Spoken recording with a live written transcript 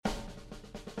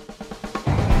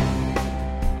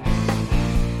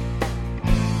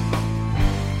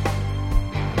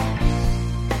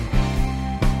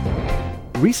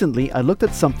Recently, I looked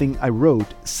at something I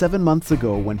wrote 7 months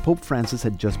ago when Pope Francis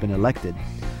had just been elected.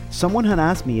 Someone had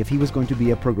asked me if he was going to be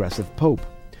a progressive pope.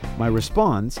 My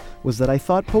response was that I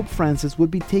thought Pope Francis would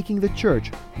be taking the church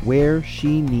where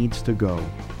she needs to go.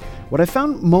 What I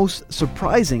found most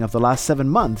surprising of the last 7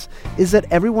 months is that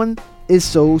everyone is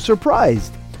so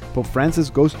surprised. Pope Francis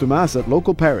goes to Mass at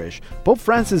local parish. Pope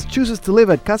Francis chooses to live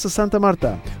at Casa Santa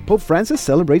Marta. Pope Francis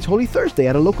celebrates Holy Thursday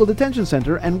at a local detention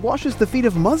center and washes the feet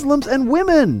of Muslims and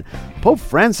women. Pope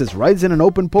Francis rides in an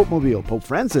open Popemobile. Pope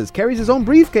Francis carries his own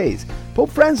briefcase. Pope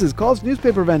Francis calls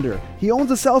newspaper vendor. He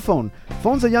owns a cell phone,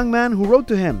 phones a young man who wrote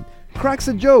to him, cracks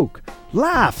a joke,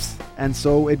 laughs, and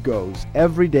so it goes.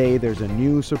 Every day there's a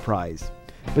new surprise.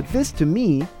 But this, to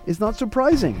me, is not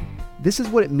surprising. This is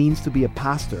what it means to be a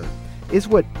pastor. Is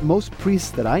what most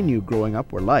priests that I knew growing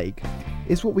up were like,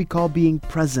 is what we call being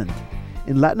present.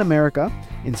 In Latin America,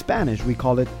 in Spanish, we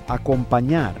call it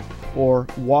acompañar, or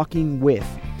walking with.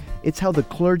 It's how the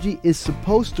clergy is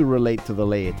supposed to relate to the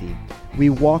laity. We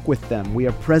walk with them, we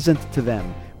are present to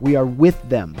them, we are with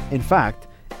them. In fact,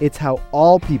 it's how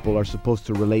all people are supposed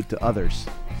to relate to others.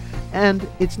 And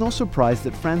it's no surprise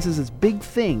that Francis's big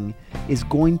thing is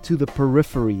going to the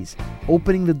peripheries,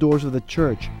 opening the doors of the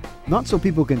church, not so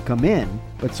people can come in,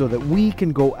 but so that we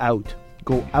can go out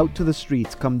to the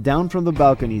streets, come down from the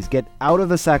balconies, get out of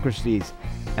the sacristies,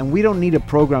 and we don't need a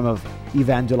program of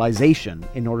evangelization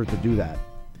in order to do that.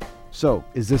 So,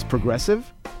 is this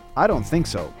progressive? I don't think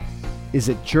so. Is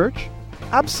it church?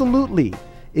 Absolutely.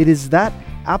 It is that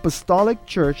apostolic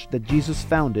church that Jesus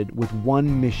founded with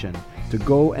one mission, to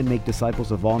go and make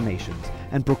disciples of all nations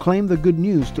and proclaim the good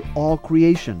news to all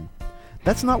creation.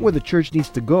 That's not where the church needs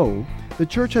to go. The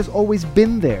church has always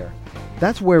been there.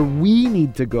 That's where we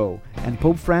need to go. And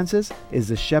Pope Francis is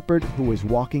the shepherd who is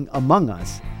walking among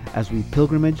us as we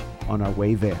pilgrimage on our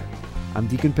way there. I'm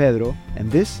Deacon Pedro, and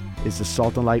this is the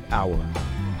Salt and Light Hour.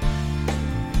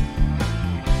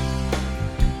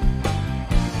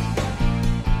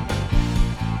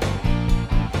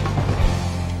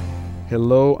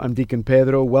 Hello, I'm Deacon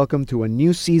Pedro. Welcome to a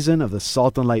new season of the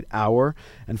Salt and Light Hour.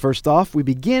 And first off, we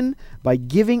begin by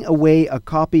giving away a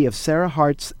copy of Sarah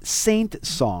Hart's Saint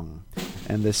Song.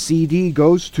 And the CD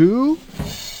goes to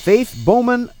Faith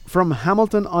Bowman from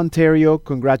Hamilton, Ontario.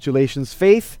 Congratulations,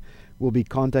 Faith. We'll be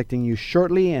contacting you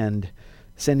shortly and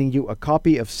sending you a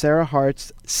copy of Sarah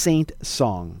Hart's Saint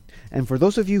Song. And for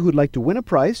those of you who'd like to win a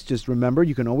prize, just remember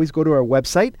you can always go to our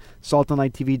website,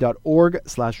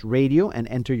 saltandlighttv.org/radio, and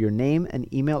enter your name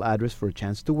and email address for a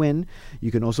chance to win. You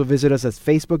can also visit us at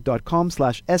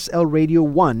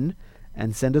facebook.com/slradio1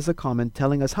 and send us a comment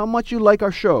telling us how much you like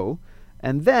our show,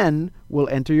 and then we'll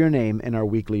enter your name in our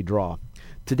weekly draw.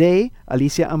 Today,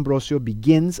 Alicia Ambrosio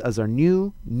begins as our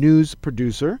new news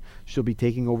producer. She'll be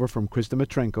taking over from Krista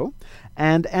Matrenko.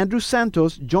 And Andrew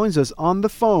Santos joins us on the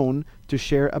phone to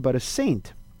share about a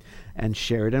saint. And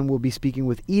Sheridan will be speaking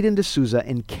with Eden D'Souza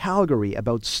in Calgary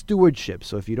about stewardship.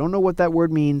 So if you don't know what that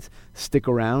word means, stick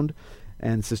around.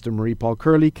 And Sister Marie Paul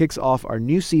Curley kicks off our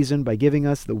new season by giving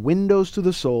us the windows to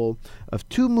the soul of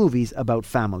 2 movies about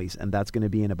families, and that's going to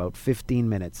be in about 15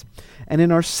 minutes. And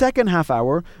in our second half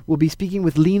hour, we'll be speaking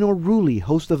with Lino Rulli,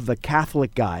 host of The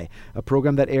Catholic Guy, a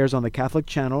program that airs on the Catholic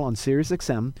Channel on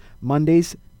SiriusXM,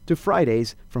 Mondays to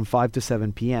Fridays from 5 to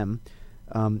 7 p.m.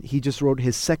 He just wrote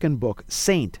his second book,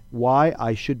 Saint, Why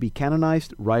I Should Be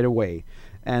Canonized Right Away.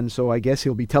 And so I guess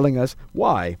he'll be telling us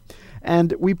why.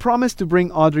 And we promised to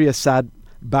bring Audrey Assad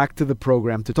back to the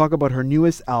program to talk about her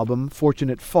newest album,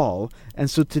 Fortunate Fall. And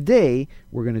so today,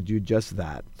 we're going to do just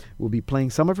that. We'll be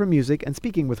playing some of her music and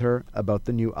speaking with her about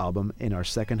the new album in our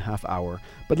second half hour.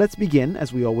 But let's begin,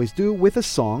 as we always do, with a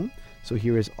song. So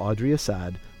here is Audrey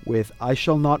Assad with I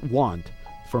Shall Not Want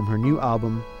from her new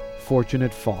album,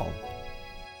 Fortunate Fall.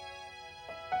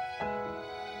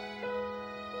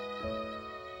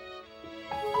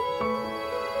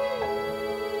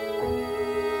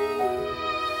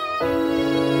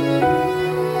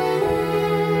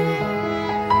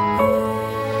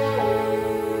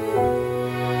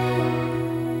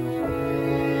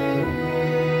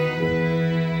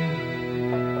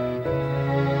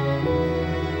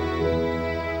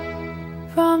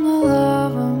 From the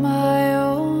love of my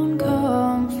own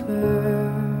comfort,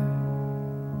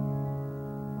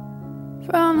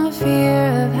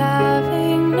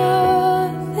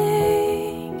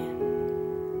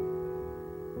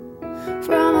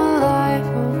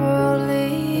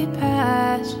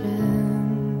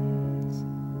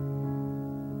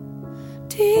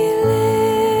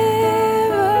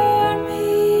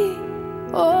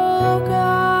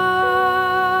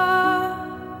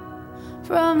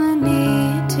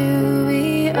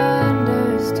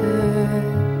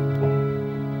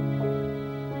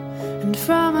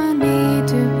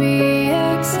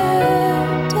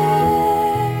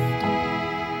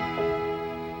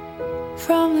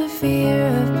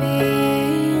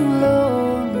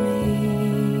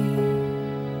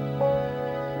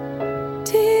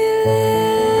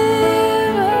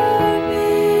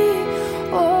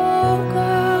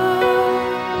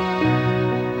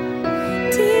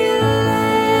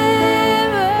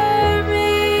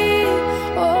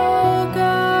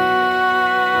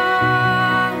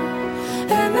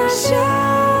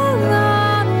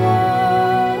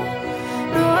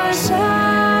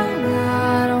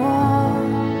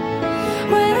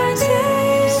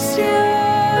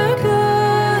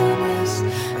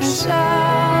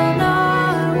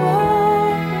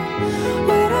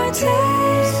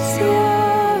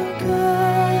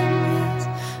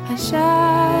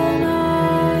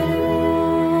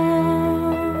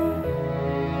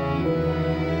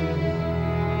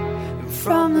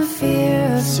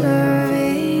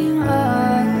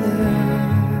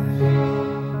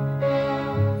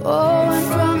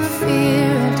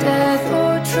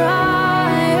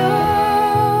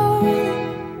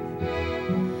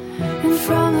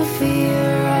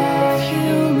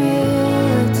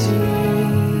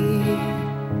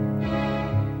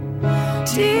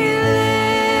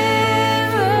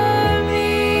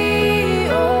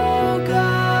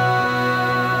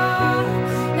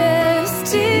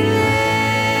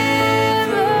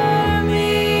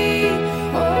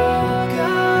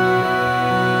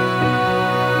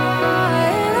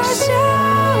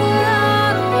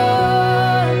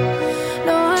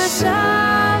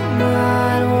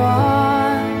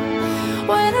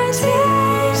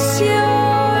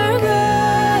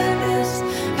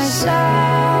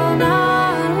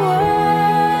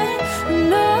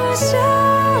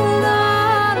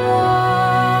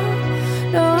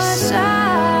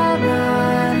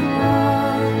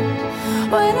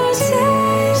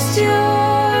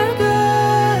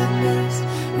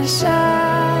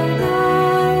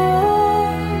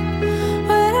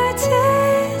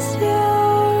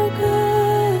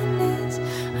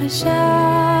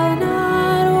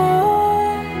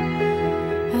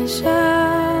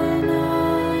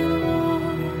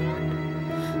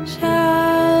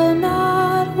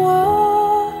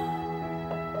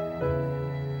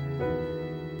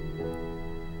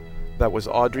 That was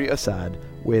Audrey Assad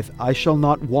with I Shall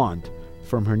Not Want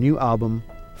from her new album,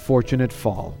 Fortunate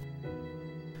Fall.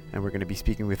 And we're going to be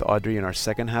speaking with Audrey in our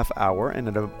second half hour, and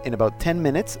in about 10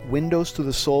 minutes, Windows to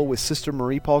the Soul with Sister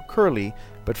Marie Paul Curley.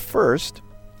 But first,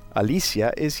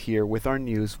 Alicia is here with our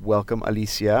news. Welcome,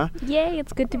 Alicia. Yay,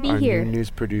 it's good to be our here. Our new news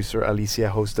producer, Alicia,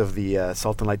 host of the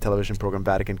Salt and Light television program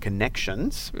Vatican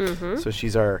Connections. Mm-hmm. So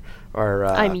she's our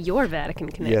I'm your Vatican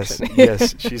connection.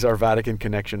 Yes, she's our Vatican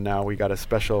connection now. We got a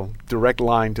special direct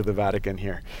line to the Vatican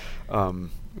here.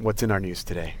 What's in our news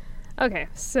today? Okay,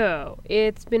 so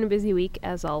it's been a busy week,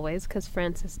 as always, because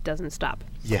Francis doesn't stop.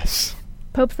 Yes.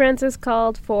 Pope Francis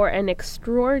called for an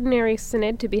extraordinary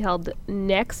synod to be held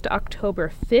next October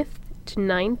 5th to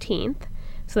 19th,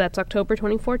 so that's October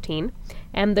 2014,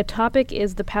 and the topic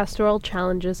is the pastoral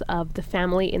challenges of the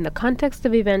family in the context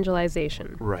of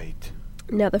evangelization. Right.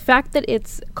 Now, the fact that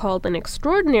it's called an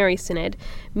extraordinary synod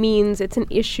means it's an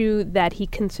issue that he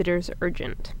considers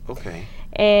urgent. Okay.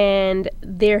 And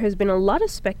there has been a lot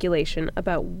of speculation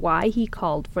about why he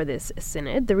called for this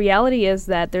synod. The reality is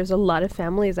that there's a lot of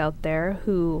families out there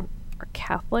who are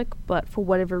Catholic, but for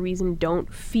whatever reason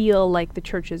don't feel like the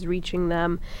church is reaching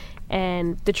them,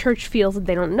 and the church feels that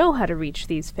they don't know how to reach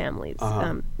these families.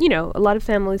 A lot of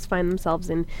families find themselves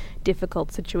in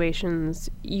difficult situations,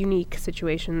 unique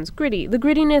situations, gritty. The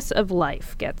grittiness of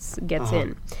life gets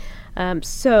in.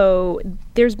 So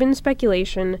there's been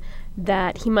speculation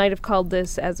that he might have called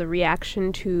this as a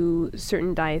reaction to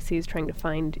certain dioceses trying to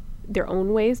find their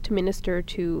own ways to minister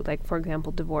to, like, for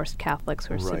example, divorced Catholics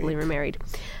who are civilly remarried.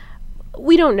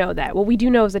 We don't know that. What we do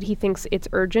know is that he thinks it's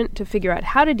urgent to figure out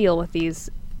how to deal with these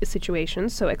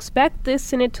situations. So expect this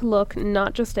synod to look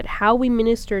not just at how we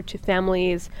minister to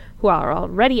families who are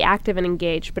already active and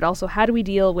engaged, but also how do we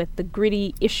deal with the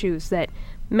gritty issues that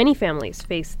many families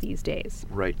face these days.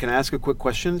 Right. Can I ask a quick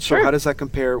question? Sure. So how does that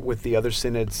compare with the other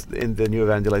synods in the New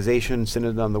Evangelization,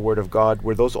 Synod on the Word of God?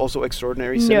 Were those also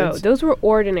extraordinary synods? No, those were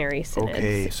ordinary synods.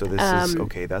 Okay, so this is,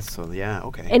 okay, that's, so yeah,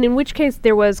 okay. And in which case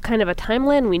there was kind of a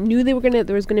timeline. We knew there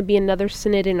was going to be another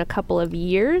synod in a couple of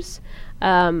years.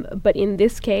 But in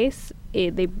this case,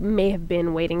 they may have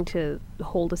been waiting to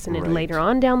hold a synod later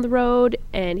on down the road,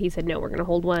 and he said, no, we're going to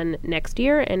hold one next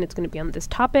year, and it's going to be on this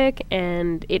topic,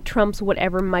 and it trumps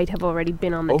whatever might have already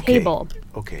been on the table.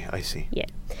 Okay, I see. Yeah.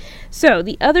 So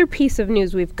the other piece of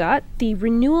news we've got, the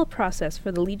renewal process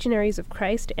for the Legionaries of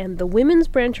Christ and the women's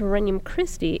branch of Regnum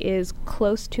Christi is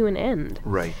close to an end.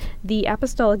 Right. The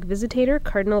Apostolic Visitator,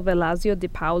 Cardinal Velasio de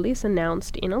Paulis,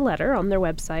 announced in a letter on their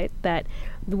website that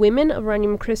the women of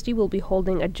Regnum Christi will be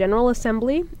holding a general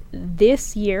assembly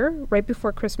this year, right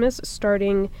before Christmas,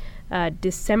 starting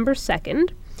December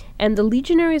 2nd. And the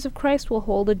Legionaries of Christ will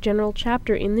hold a general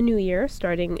chapter in the new year,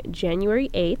 starting January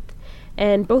 8th.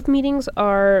 And both meetings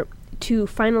are to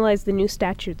finalize the new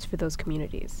statutes for those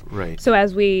communities. Right. So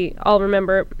as we all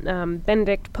remember,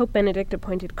 Pope Benedict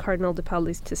appointed Cardinal de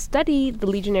Paulis to study the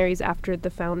legionaries after the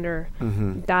founder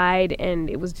died, and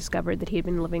it was discovered that he had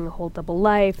been living a whole double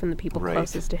life, and the people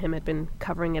closest to him had been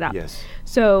covering it up. Yes.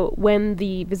 So when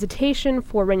the visitation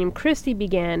for Regnum Christi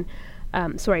began,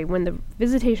 when the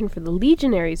visitation for the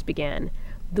legionaries began,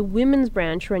 the women's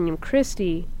branch, Regnum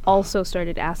Christi, also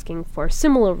started asking for a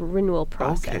similar renewal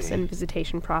process and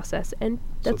visitation process, and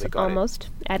that's almost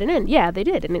at an end. Yeah, they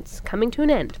did, and it's coming to an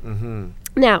end.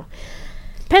 Now,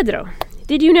 Pedro,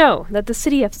 did you know that the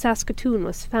city of Saskatoon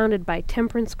was founded by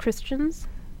temperance Christians?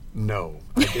 No,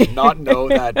 I did not know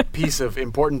that piece of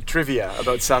important trivia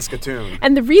about Saskatoon.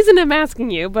 And the reason I'm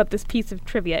asking you about this piece of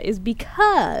trivia is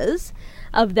because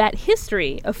of that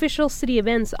history. Official city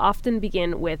events often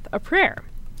begin with a prayer.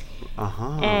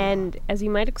 And as you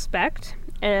might expect,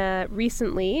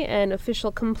 recently an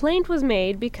official complaint was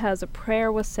made because a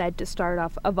prayer was said to start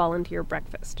off a volunteer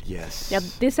breakfast. Yes. Now,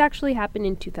 this actually happened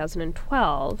in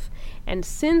 2012, and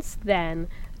since then,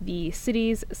 the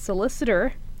city's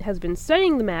solicitor has been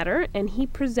studying the matter, and he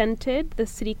presented the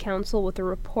city council with a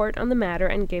report on the matter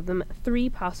and gave them 3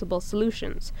 possible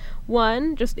solutions.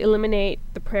 1, just eliminate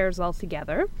the prayers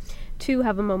altogether. 2,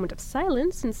 have a moment of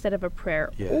silence instead of a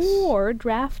prayer. Yes. Or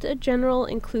draft a general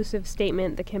inclusive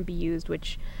statement that can be used,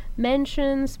 which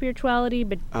mentions spirituality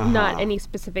but not any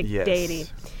specific deity.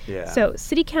 Yeah. So,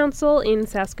 City Council in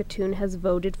Saskatoon has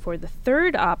voted for the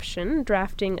 3rd option,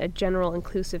 drafting a general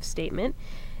inclusive statement.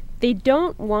 They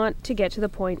don't want to get to the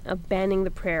point of banning the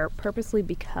prayer purposely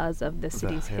because of the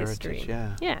city's history.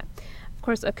 Yeah. Of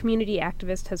course, a community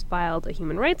activist has filed a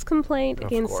human rights complaint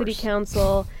against City course.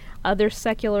 Council. Other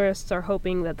secularists are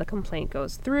hoping that the complaint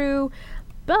goes through.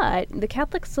 But the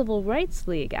Catholic Civil Rights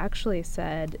League actually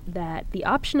said that the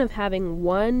option of having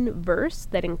one verse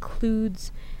that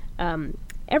includes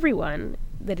everyone,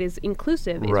 that is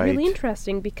inclusive, is really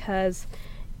interesting because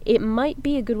it might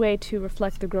be a good way to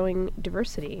reflect the growing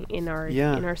diversity in our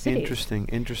cities.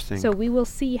 Interesting. So we will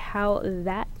see how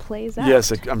that plays out.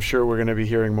 Yes, I'm sure we're going to be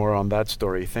hearing more on that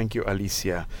story. Thank you,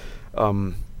 Alicia.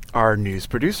 Our news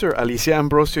producer, Alicia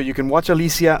Ambrosio. You can watch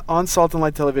Alicia on Salt and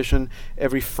Light Television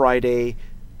every Friday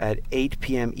at 8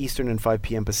 p.m. Eastern and 5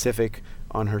 p.m. Pacific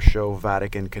on her show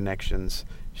Vatican Connections.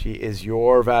 She is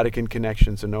your Vatican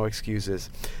connection, so no excuses.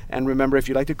 And remember, if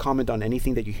you'd like to comment on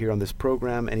anything that you hear on this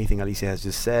program, anything Alicia has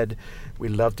just said,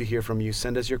 we'd love to hear from you.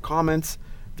 Send us your comments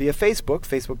via Facebook,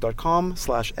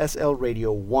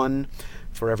 facebook.com/slradio1.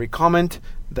 For every comment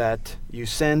that you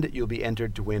send, you'll be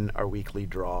entered to win our weekly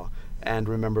draw. And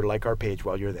remember, like our page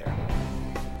while you're there.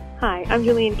 Hi, I'm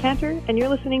Julian Cantor, and you're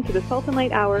listening to the Salt and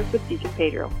Light Hour with Deacon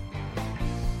Pedro.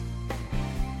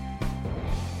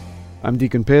 I'm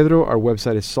Deacon Pedro. Our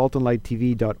website is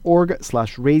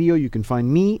saltandlighttv.org/radio. You can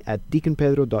find me at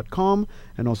deaconpedro.com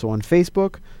and also on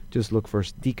Facebook. Just look for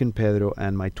Deacon Pedro,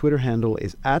 and my Twitter handle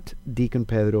is at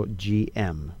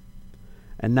DeaconPedroGM.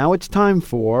 And now it's time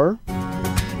for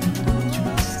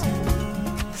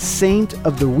Saint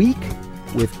of the Week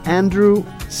with Andrew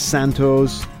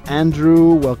Santos.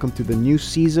 Andrew, welcome to the new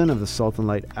season of the Salt and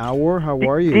Light Hour. How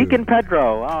are you? Deacon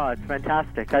Pedro, it's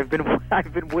fantastic. I've been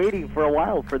waiting for a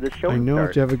while for this show. I know. to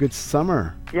Did you have a good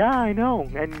summer? Yeah, I know.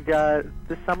 And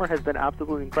this summer has been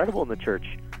absolutely incredible in the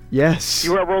church. Yes.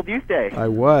 You were at World Youth Day. I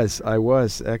was.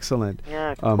 Excellent.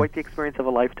 Yeah, quite the experience of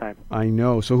a lifetime. I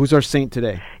know. So who's our saint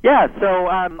today? Yeah, so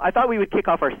I thought we would kick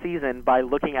off our season by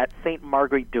looking at Saint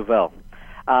Marguerite Duvel.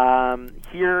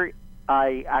 Here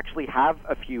I actually have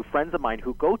a few friends of mine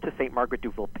who go to St. Margaret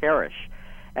Duvel Parish,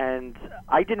 and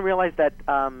I didn't realize that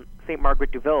St.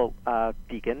 Margaret Duvel,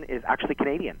 Deacon, is actually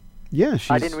Canadian. Yeah,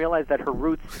 I didn't realize that her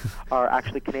roots are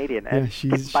actually Canadian. And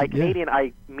by Canadian,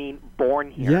 I mean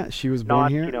born here. Yeah, she was born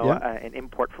here. Not, an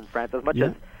import from France. As much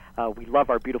as we love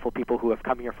our beautiful people who have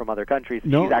come here from other countries,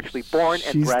 she's actually born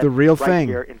and bred the real thing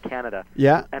here in Canada.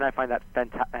 Yeah. And I find that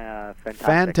fantastic.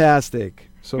 Fantastic.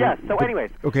 So anyways.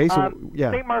 Okay, so,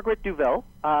 St. Margaret Duvel,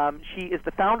 she is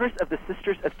the foundress of the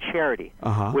Sisters of Charity,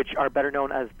 which are better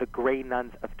known as the Grey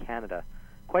Nuns of Canada.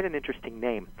 Quite an interesting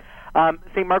name.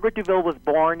 St. Margaret Duvel was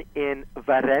born in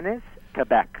Varennes,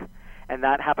 Quebec, and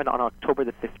that happened on October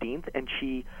the 15th, and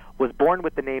she was born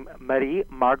with the name Marie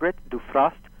Margaret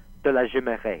Dufrost de la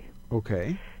Jemeraye.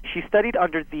 Okay. She studied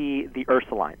under the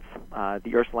Ursulines,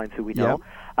 who we know.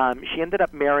 She ended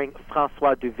up marrying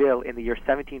François Duville in the year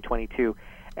 1722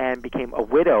 and became a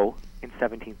widow in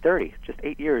 1730. Just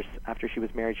 8 years after she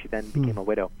was married, she then became a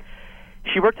widow.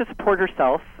 She worked to support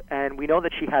herself, and we know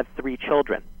that she had 3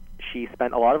 children. She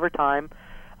spent a lot of her time,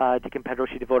 Deacon Pedro,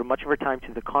 she devoted much of her time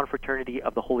to the Confraternity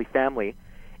of the Holy Family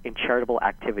in charitable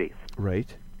activities.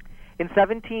 Right. In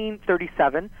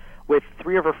 1737, with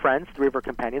 3 of her friends, 3 of her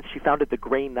companions, she founded the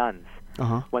Grey Nuns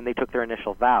when they took their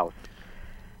initial vows.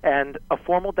 And a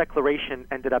formal declaration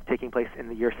ended up taking place in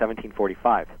the year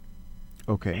 1745.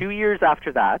 Okay. 2 years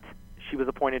after that, she was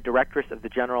appointed directress of the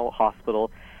General Hospital,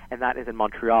 and that is in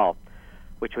Montreal,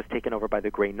 which was taken over by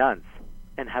the Grey Nuns,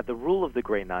 and had the rule of the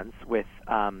Grey Nuns with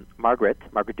Margaret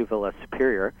Duvel as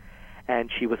superior, and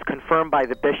she was confirmed by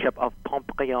the Bishop of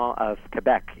Pontbriand of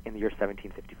Quebec in the year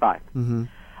 1755.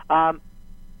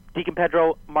 Deacon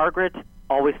Pedro, Margaret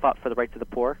always fought for the rights of the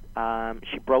poor.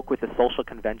 She broke with the social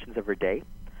conventions of her day.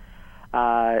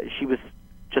 She was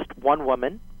just one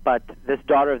woman, but this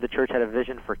daughter of the church had a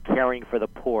vision for caring for the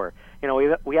poor. You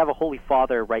know, we have a Holy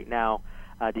Father right now,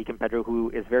 Deacon Pedro, who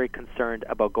is very concerned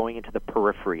about going into the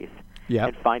peripheries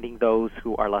and finding those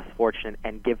who are less fortunate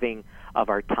and giving of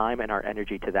our time and our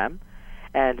energy to them.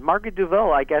 And Margaret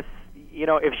Duval, I guess,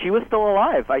 if she was still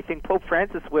alive, I think Pope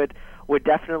Francis would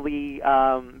definitely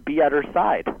be at her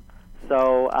side.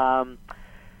 So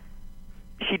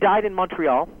she died in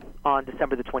Montreal on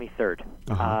December the 23rd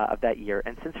of that year.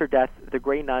 And since her death, the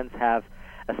Grey Nuns have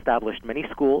established many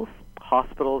schools,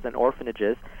 hospitals, and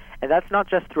orphanages. And that's not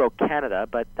just throughout Canada,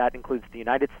 but that includes the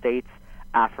United States,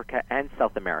 Africa, and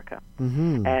South America.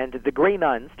 Mm-hmm. And the Grey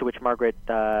Nuns, to which Margaret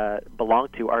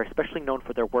belonged to, are especially known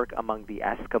for their work among the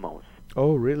Eskimos.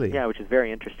 Oh, really? Yeah, which is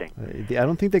very interesting. I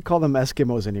don't think they call them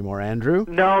Eskimos anymore, Andrew.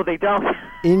 No, they don't.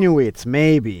 Inuits,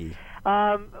 maybe.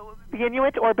 The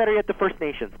Inuit, or better yet, the First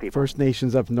Nations people. First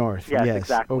Nations up north. Yes,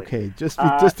 exactly. Okay, just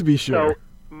to be sure. So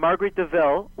Margaret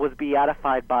Duval was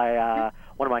beatified by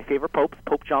one of my favorite popes,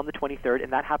 Pope John the 23rd,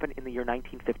 and that happened in the year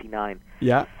 1959.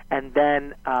 Yeah. And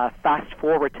then fast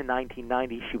forward to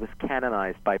 1990, she was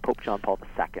canonized by Pope John Paul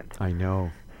II. I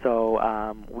know.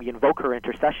 So we invoke her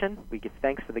intercession, we give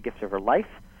thanks for the gifts of her life,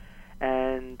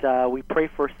 and we pray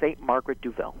for St. Margaret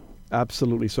Duval.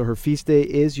 Absolutely. So her feast day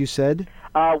is, you said?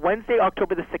 Wednesday,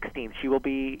 October the 16th. She will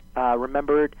be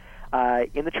remembered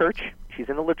in the church. She's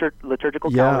in the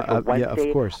liturgical calendar for Wednesday,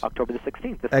 of course. October the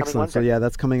 16th. Excellent. So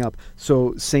that's coming up.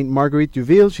 So St. Marguerite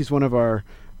Duval, she's one of our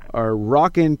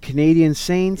rockin' Canadian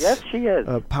saints. Yes, she is.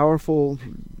 A powerful,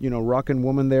 rockin'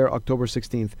 woman there, October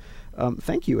 16th.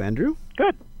 Thank you, Andrew.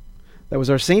 Good. That was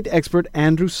our saint expert,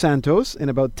 Andrew Santos. In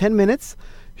about 10 minutes,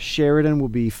 Sheridan will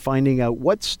be finding out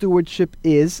what stewardship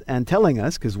is and telling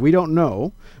us, because we don't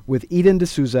know, with Eden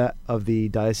D'Souza of the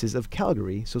Diocese of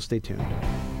Calgary. So stay tuned.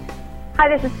 Hi,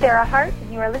 this is Sarah Hart,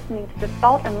 and you are listening to the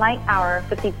Salt and Light Hour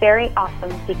with the very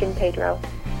awesome Deacon Pedro.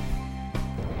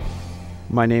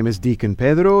 My name is Deacon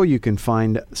Pedro. You can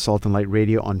find Salt and Light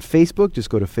Radio on Facebook. Just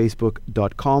go to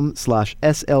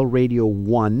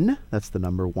facebook.com/slradio1. That's the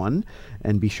number 1.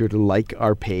 And be sure to like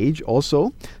our page.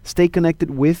 Also, stay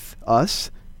connected with us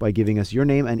by giving us your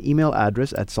name and email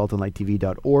address at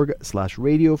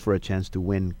saltandlighttv.org/radio for a chance to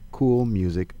win cool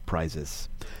music prizes.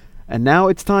 And now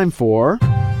it's time for...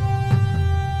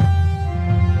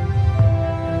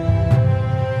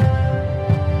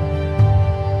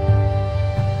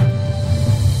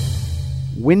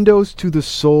 Windows to the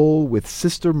Soul with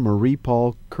Sister Marie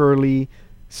Paul Curley.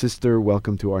 Sister,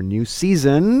 welcome to our new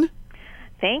season.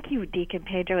 Thank you, Deacon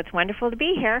Pedro. It's wonderful to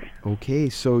be here. Okay,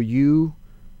 so you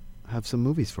have some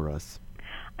movies for us.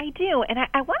 I do, and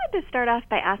I wanted to start off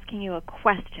by asking you a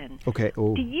question. Okay.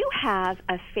 Oh. Do you have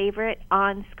a favorite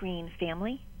on-screen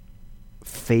family?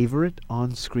 Favorite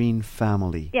on-screen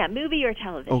family? Yeah, movie or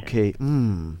television. Okay.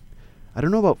 I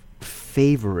don't know about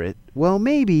favorite. Well,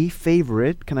 maybe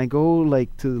favorite. Can I go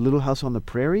to Little House on the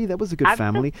Prairie? That was a good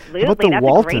family. Absolutely, How about the that's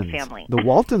Waltons? a great family. The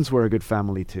Waltons were a good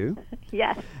family too.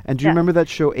 Yes. And do you remember that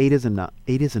show 8 is Enough?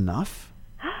 8 is Enough?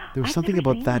 There was I've something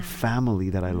never about seen that that. family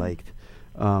that I liked.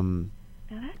 Oh,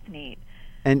 that's neat.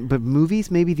 But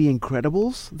movies, maybe The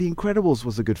Incredibles. The Incredibles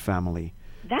was a good family.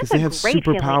 That's they a have great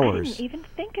family. I superpowers. didn't even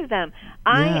think of them.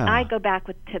 Yeah. I go back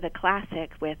to the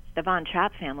classic with the Von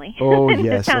Trapp family. Oh, The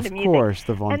yes, Sound of Music. course,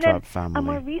 the Von And Trapp then family. a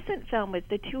more recent film was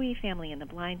the Toohey family in The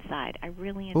Blind Side. I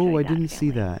really enjoyed that. Oh, I didn't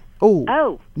see family. that.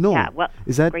 Oh, no. Yeah, well,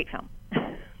 Is that great film.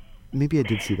 Maybe I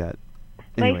did see that.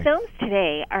 Anyway. My films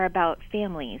today are about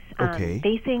families Okay.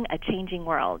 facing a changing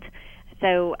world.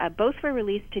 So both were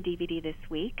released to DVD this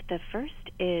week. The first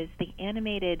is the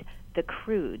animated The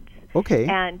Croods. Okay.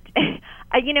 And,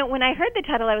 when I heard the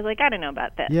title, I was like, I don't know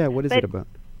about this. Yeah, what is it about?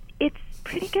 It's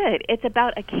pretty good. It's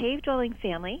about a cave-dwelling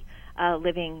family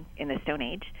living in the Stone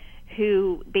Age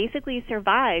who basically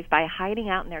survive by hiding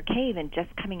out in their cave and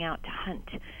just coming out to hunt.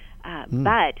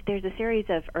 But there's a series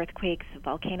of earthquakes,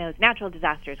 volcanoes, natural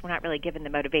disasters. We're not really given the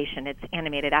motivation. It's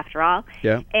animated after all.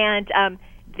 Yeah. And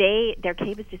their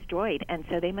cave is destroyed, and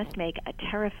so they must make a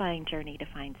terrifying journey to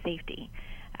find safety.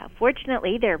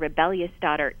 Fortunately, their rebellious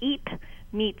daughter, Eep,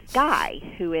 meets Guy,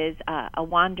 who is a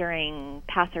wandering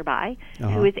passerby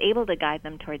who is able to guide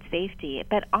them towards safety.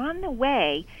 But on the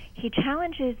way, he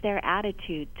challenges their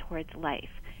attitude towards life,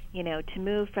 to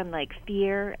move from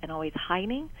fear and always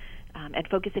hiding and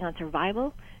focusing on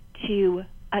survival to,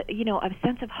 a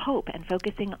sense of hope and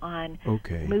focusing on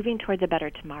moving towards a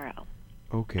better tomorrow.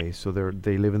 Okay, so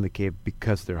they live in the cave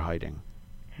because they're hiding.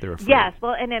 They're afraid. Yes,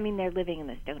 well, and they're living in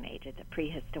the Stone Age. It's a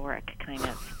prehistoric kind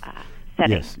of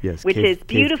setting, yes, which cave is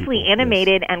beautifully people,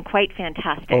 animated and quite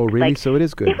fantastic. Oh, really? So it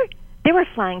is good. They were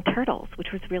flying turtles,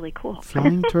 which was really cool.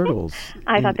 Flying turtles.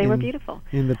 I thought they were beautiful.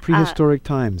 In the prehistoric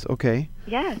times, okay.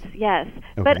 Yes, yes.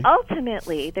 Okay. But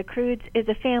ultimately, The Croods is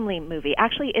a family movie.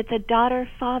 Actually, it's a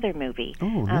daughter-father movie.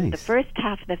 Oh, nice. The first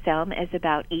half of the film is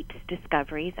about Eep's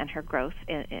discoveries and her growth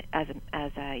as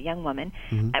a young woman.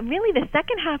 Mm-hmm. And really, the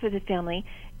second half of the family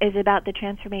is about the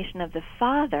transformation of the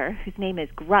father, whose name is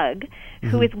Grug,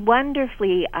 who is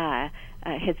wonderfully...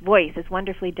 his voice is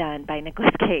wonderfully done by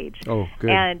Nicolas Cage. Oh,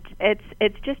 good. And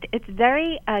it's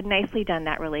very nicely done,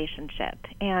 that relationship.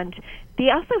 And they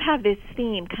also have this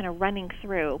theme kind of running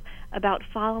through about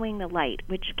following the light,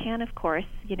 which can, of course,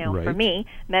 Right. for me,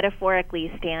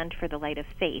 metaphorically stand for the light of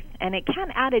faith. And it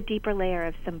can add a deeper layer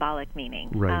of symbolic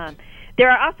meaning. Right. There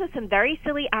are also some very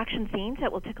silly action scenes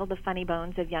that will tickle the funny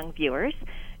bones of young viewers.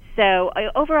 So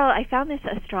overall, I found this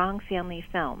a strong family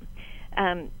film.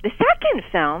 The second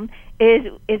film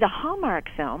is a Hallmark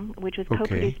film, which was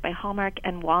co-produced by Hallmark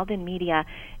and Walden Media,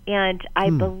 and I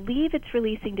believe it's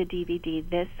releasing to DVD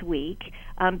this week.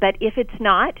 But if it's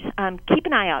not, keep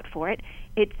an eye out for it.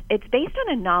 It's based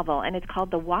on a novel, and it's called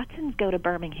The Watsons Go to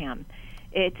Birmingham.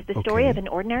 It's the story of an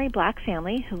ordinary black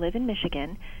family who live in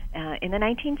Michigan in the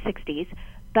 1960s,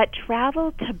 but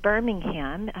traveled to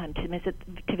Birmingham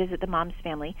to visit the mom's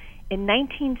family in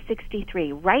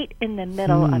 1963, right in the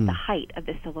middle of the height of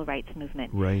the civil rights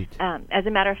movement. Right. As a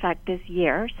matter of fact, this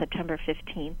year, September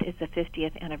 15th, is the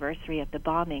 50th anniversary of the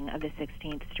bombing of the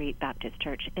 16th Street Baptist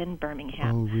Church in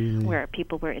Birmingham, where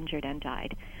people were injured and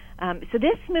died. So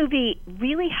this movie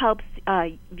really helps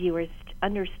viewers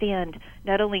understand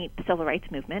not only the civil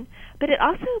rights movement, but it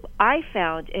also, I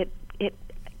found, it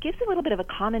gives a little bit of a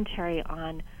commentary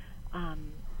on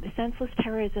the senseless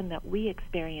terrorism that we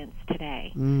experience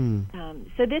today.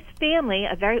 So this family,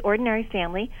 a very ordinary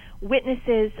family,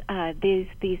 witnesses this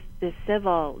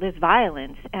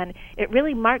violence, and it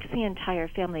really marks the entire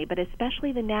family, but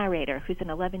especially the narrator, who's an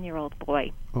 11-year-old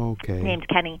boy named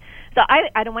Kenny. So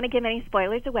I don't want to give any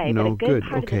spoilers away, but a good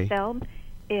part of the film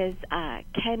is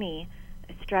Kenny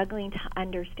struggling to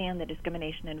understand the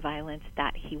discrimination and violence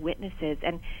that he witnesses.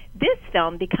 And this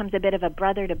film becomes a bit of a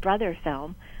brother-to-brother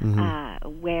film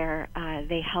where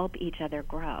they help each other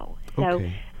grow. So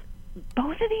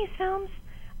both of these films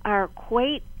are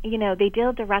quite, they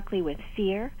deal directly with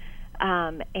fear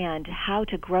and how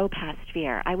to grow past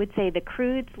fear. I would say The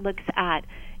Croods looks at,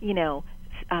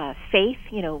 faith,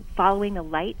 following the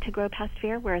light to grow past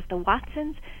fear, whereas the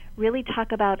Watsons really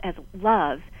talk about as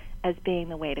love as being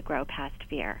the way to grow past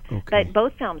fear. But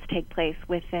both films take place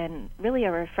within really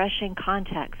a refreshing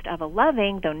context of a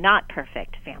loving, though not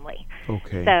perfect, family.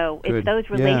 So it's those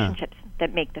relationships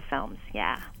that make the films,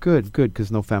 Good,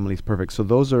 because no family is perfect. So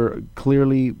those are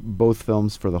clearly both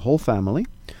films for the whole family.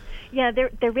 Yeah,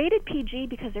 they're rated PG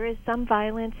because there is some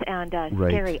violence and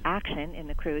scary action in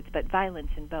The Croods, but violence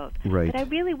in both. But I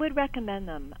really would recommend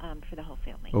them for the whole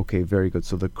family. Okay, very good.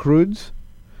 So The Croods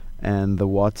and The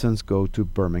Watsons Go to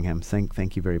Birmingham.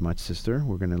 Thank you very much, sister.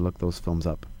 We're going to look those films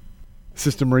up.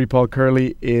 Sister Marie Paul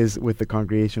Curley is with the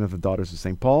Congregation of the Daughters of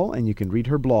St. Paul, and you can read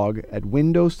her blog at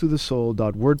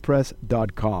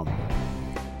windowstothesoul.wordpress.com.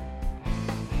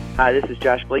 Hi, this is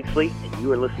Josh Blakesley, and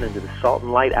you are listening to the Salt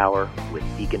and Light Hour with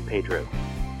Deacon Pedro.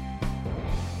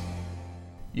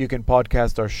 You can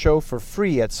podcast our show for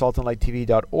free at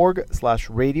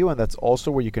saltandlighttv.org/radio, and that's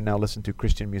also where you can now listen to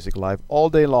Christian music live all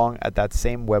day long at that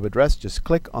same web address. Just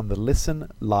click on the Listen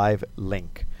Live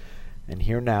link. And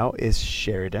here now is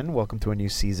Sheridan. Welcome to a new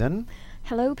season.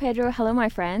 Hello, Pedro. Hello, my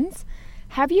friends.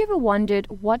 Have you ever wondered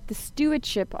what the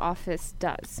Stewardship Office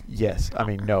does? Yes. I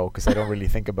mean, no, because I don't really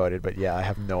think about it, but yeah, I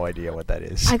have no idea what that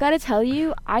is. I gotta tell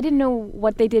you, I didn't know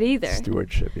what they did either.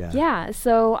 Stewardship, yeah. Yeah,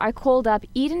 so I called up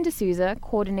Eden D'Souza,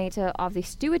 coordinator of the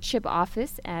Stewardship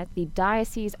Office at the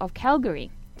Diocese of Calgary,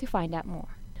 to find out more.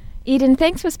 Eden,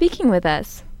 thanks for speaking with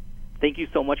us. Thank you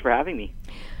so much for having me.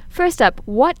 First up,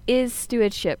 what is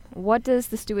stewardship? What does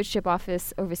the Stewardship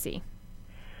Office oversee?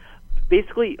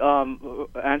 Basically,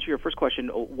 answer your first question,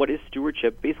 what is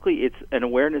stewardship? Basically, it's an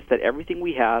awareness that everything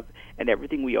we have and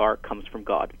everything we are comes from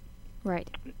God. Right.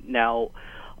 Now,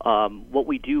 what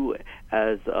we do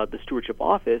as the Stewardship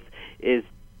Office is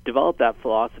develop that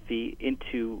philosophy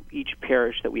into each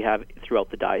parish that we have throughout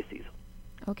the diocese.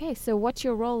 Okay, so what's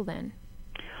your role then?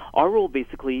 Our role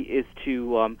basically is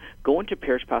to go into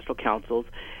parish pastoral councils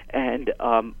and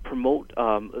promote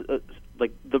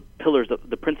like the pillars,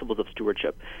 the principles of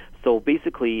stewardship. So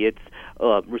basically, it's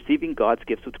receiving God's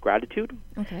gifts with gratitude,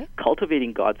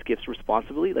 cultivating God's gifts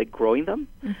responsibly, like growing them,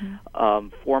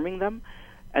 forming them,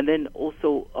 and then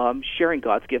also sharing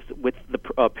God's gifts with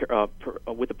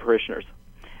the parishioners.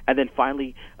 And then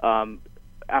finally,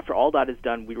 after all that is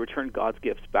done, we return God's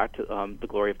gifts back to the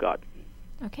glory of God.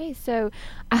 Okay, so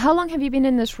how long have you been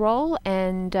in this role,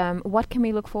 and what can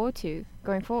we look forward to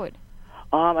going forward?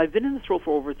 I've been in this role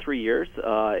for over 3 years.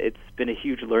 It's been a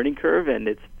huge learning curve, and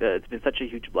it's been such a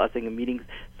huge blessing and meeting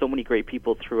so many great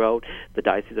people throughout the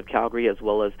Diocese of Calgary, as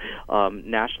well as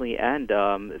nationally and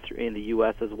in the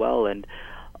U.S. as well. And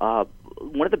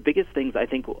one of the biggest things I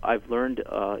think I've learned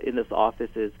in this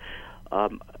office is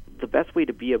the best way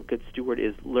to be a good steward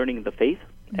is learning the faith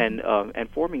and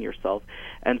forming yourself.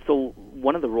 And so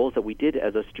one of the roles that we did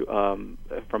as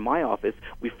from my office,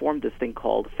 we formed this thing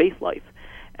called Faith Life.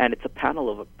 And it's a panel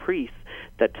of priests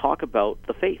that talk about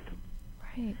the faith.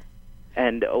 Right.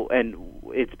 And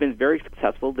it's been very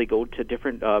successful. They go to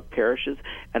different parishes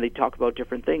and they talk about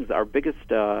different things. Our biggest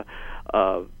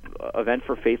event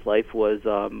for Faith Life was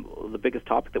the biggest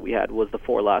topic that we had was the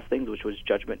 4 last things, which was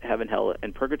judgment, heaven, hell,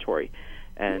 and purgatory.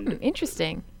 And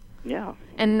interesting. Yeah.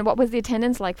 And what was the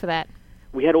attendance like for that?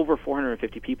 We had over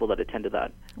 450 people that attended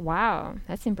that. Wow,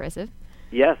 that's impressive.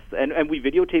 Yes, and we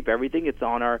videotape everything. It's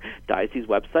on our diocese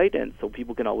website, and so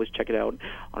people can always check it out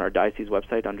on our diocese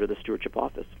website under the Stewardship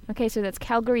Office. Okay, so that's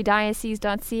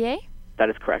calgarydiocese.ca? That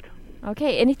is correct.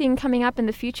 Okay, anything coming up in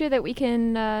the future that we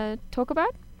can talk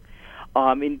about?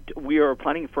 We are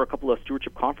planning for a couple of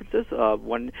stewardship conferences,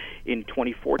 one in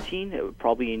 2014,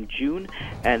 probably in June,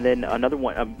 and then another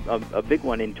one, a big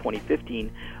one in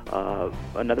 2015,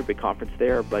 another big conference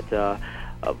there. But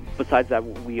besides that,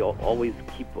 we always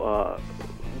keep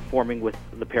forming with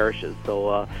the parishes.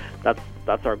 So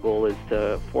that's our goal, is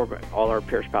to form all our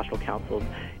parish pastoral councils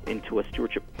into a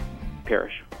stewardship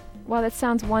parish. Well, that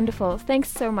sounds wonderful. Thanks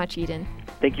so much, Eden.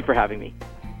 Thank you for having me.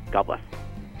 God bless.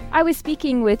 I was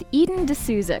speaking with Eden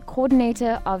D'Souza,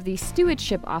 coordinator of the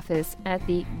Stewardship Office at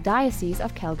the Diocese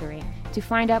of Calgary. To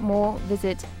find out more,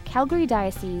 visit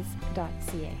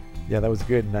calgarydiocese.ca. Yeah, that was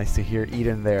good. Nice to hear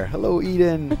Eden there. Hello,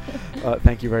 Eden.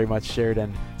 Thank you very much,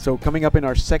 Sheridan. So coming up in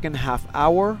our second half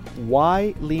hour,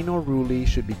 why Lino Rulli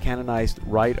should be canonized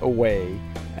right away,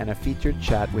 and a featured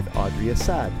chat with Audrey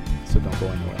Assad. So don't go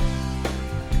anywhere.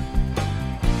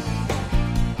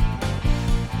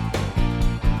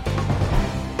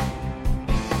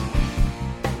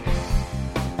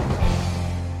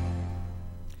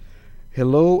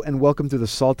 Hello and welcome to the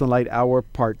Salt and Light Hour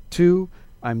Part 2.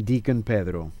 I'm Deacon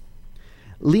Pedro.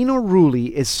 Lino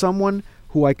Rulli is someone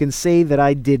who I can say that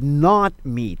I did not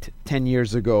meet 10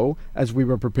 years ago as we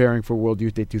were preparing for World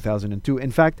Youth Day 2002.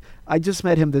 In fact, I just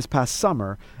met him this past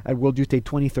summer at World Youth Day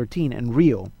 2013 in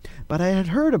Rio. But I had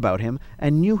heard about him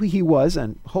and knew who he was,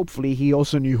 and hopefully he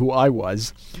also knew who I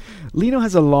was. Lino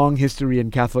has a long history in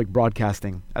Catholic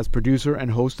broadcasting as producer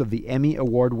and host of the Emmy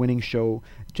Award-winning show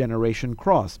Generation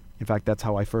Cross. In fact, that's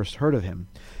how I first heard of him.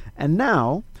 And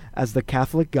now, as the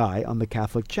Catholic guy on the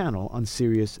Catholic channel on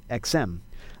Sirius XM.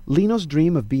 Lino's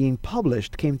dream of being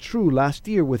published came true last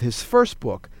year with his first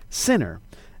book, Sinner.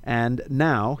 And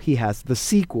now he has the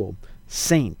sequel,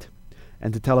 Saint.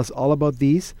 And to tell us all about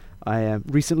these, I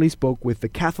recently spoke with the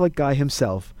Catholic guy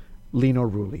himself, Lino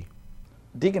Rulli.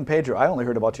 Deacon Pedro, I only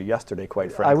heard about you yesterday,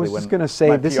 quite frankly. I was just going to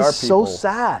say, this is so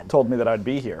sad. Told me that I'd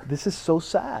be here. This is so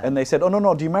sad. And they said, oh,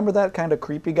 no, do you remember that kind of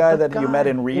creepy guy that you met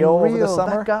in Rio over the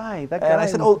summer? That guy. And I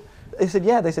said, They said,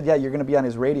 yeah, you're going to be on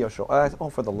his radio show. I said, oh,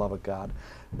 for the love of God.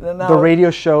 Now, the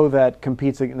radio show that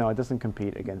competes, no, it doesn't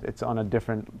compete against, it's on a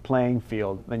different playing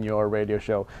field than your radio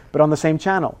show, but on the same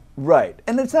channel. Right.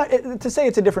 And it's not, to say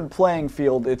it's a different playing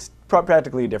field, it's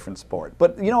practically a different sport.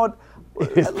 But you know what?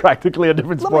 It's practically a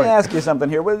different sport. Let me ask you something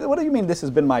here. What do you mean this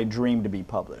has been my dream to be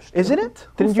published? Isn't it?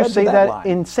 Didn't you say that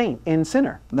in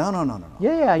Sinner? No.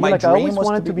 Yeah. My like, dream I always was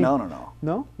wanted to be. No?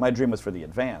 No? My dream was for the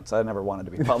advance. I never wanted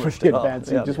to be published the at all. Advance.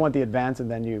 You just want the advance,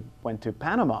 and then you went to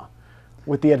Panama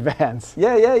with the advance.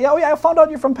 Yeah. Oh, yeah, I found out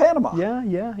you're from Panama. Yeah.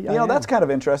 You know, that's kind of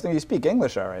interesting. You speak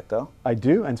English all right, though. I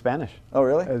do, and Spanish. Oh,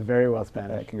 really? Very well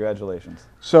Spanish. Hey, congratulations.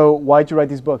 So why'd you write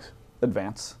these books?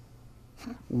 Advance.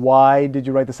 Why did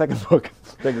you write the second book?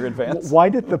 Bigger advance. Why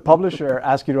did the publisher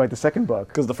ask you to write the second book?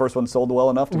 Because the first one sold well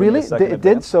enough to really? Give me the second it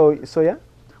did? So yeah?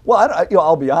 Well,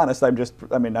 I'll be honest. I'm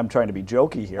trying to be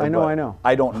jokey here. I know.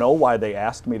 I don't know why they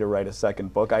asked me to write a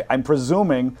second book. I'm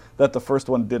presuming that the first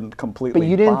one didn't completely But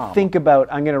you didn't bomb. think about,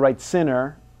 I'm going to write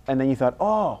Sinner, and then you thought,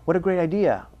 oh, what a great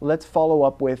idea. Let's follow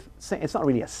up with, it's not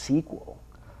really a sequel.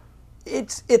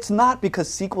 It's not,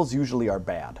 because sequels usually are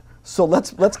bad. So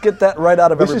let's get that right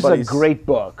out of everybody's... This is a great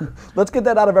book. Let's get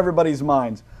that out of everybody's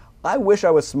minds. I wish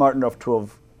I was smart enough to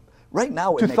have... Right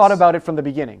now, to thought about it from the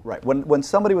beginning. Right. When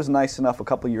somebody was nice enough a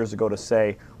couple of years ago to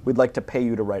say, we'd like to pay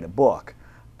you to write a book,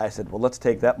 I said, well, let's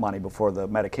take that money before the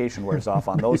medication wears off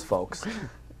on those folks.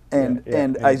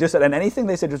 And I just said, and anything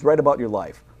they said, just write about your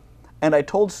life. And I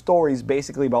told stories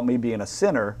basically about me being a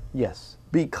sinner. Yes.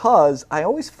 because I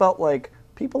always felt like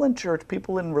people in church,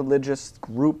 people in religious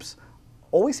groups,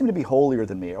 always seem to be holier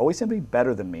than me, always seem to be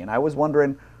better than me. And I was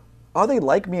wondering, are they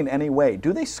like me in any way?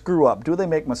 Do they screw up? Do they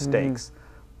make mistakes?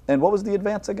 And what was the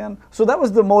advance again? So that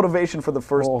was the motivation for the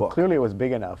first book. Clearly it was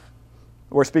big enough.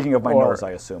 We're speaking of my nose,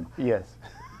 I assume. Yes.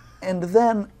 And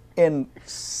then in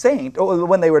Saint,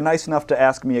 when they were nice enough to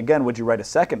ask me again, would you write a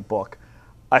second book?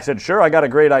 I said, sure, I got a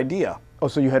great idea. Oh,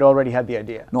 so you had already had the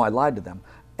idea? No, I lied to them.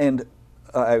 And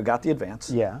I got the advance.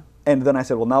 Yeah. And then I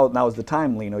said, well, now is the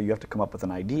time, Lino. You have to come up with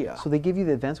an idea. So they give you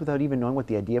the advance without even knowing what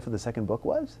the idea for the second book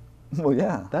was? Well,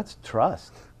 yeah. That's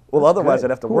trust. Well, That's otherwise good.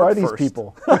 I'd have to Who work are these first.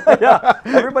 people? Yeah,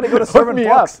 everybody go to Servant me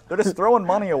Books. up. They're just throwing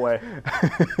money away.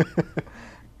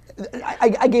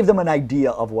 I gave them an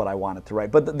idea of what I wanted to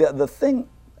write. But the thing,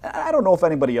 I don't know if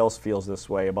anybody else feels this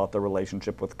way about the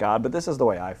relationship with God, but this is the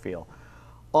way I feel.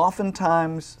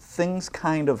 Oftentimes, things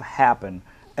kind of happen,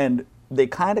 and they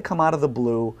kind of come out of the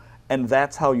blue, and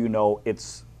that's how you know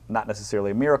it's not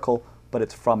necessarily a miracle, but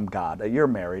it's from God. You're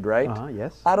married, right?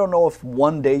 Yes. I don't know if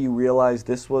one day you realized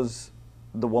this was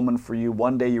the woman for you,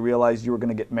 one day you realized you were going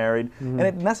to get married, and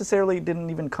it necessarily didn't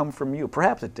even come from you.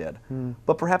 Perhaps it did,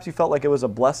 but perhaps you felt like it was a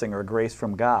blessing or a grace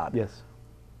from God. Yes.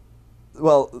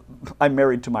 Well, I'm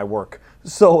married to my work.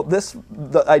 So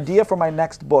the idea for my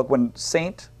next book, when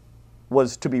Saint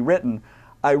was to be written,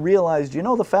 I realized,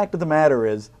 the fact of the matter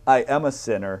is I am a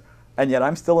sinner, and yet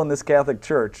I'm still in this Catholic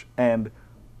Church, and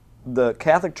the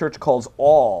Catholic Church calls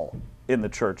all in the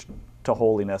church to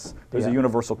holiness. There's a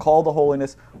universal call to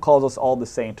holiness, calls us all to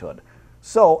sainthood.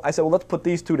 So I said, well, let's put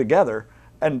these two together,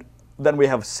 and then we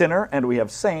have sinner and we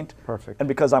have saint. Perfect. And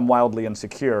because I'm wildly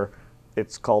insecure,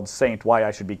 it's called Saint, why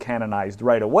I should be canonized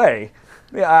right away.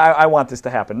 Yeah, I want this to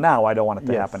happen now. I don't want it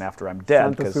to happen after I'm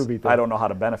dead, because I don't know how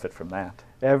to benefit from that.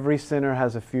 Every sinner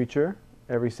has a future.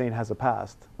 Every saint has a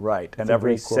past. Right, and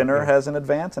every sinner has an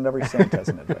advance, and every saint has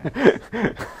an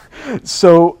advance.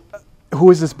 So,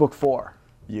 who is this book for?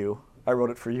 You. I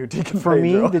wrote it for you, Deacon For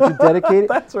Pedro. me? Did you dedicate it?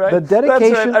 That's right. The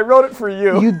dedication. That's right. I wrote it for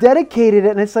you. You dedicated it,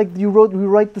 and it's like you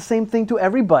write the same thing to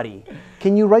everybody.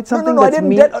 Can you write something No, that's I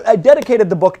didn't. I dedicated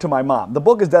the book to my mom. The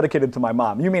book is dedicated to my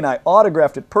mom. You mean I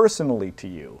autographed it personally to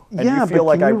you? And yeah, you feel but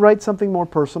like can you write something more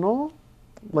personal?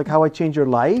 Like how I changed your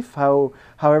life? How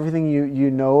everything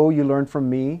you learned from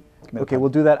me? Okay, we'll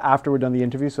do that after we're done the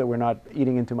interview, so we're not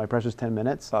eating into my precious 10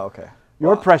 minutes. Oh, okay.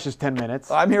 Your precious 10 minutes.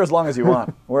 I'm here as long as you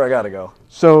want. Where I gotta go.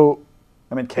 So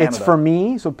I'm in Canada. it's for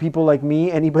me, so people like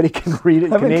me, anybody can read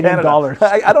it. I'm Canadian in Canada. dollars.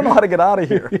 I don't know how to get out of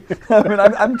here. I mean,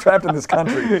 I'm trapped in this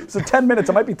country. So 10 minutes,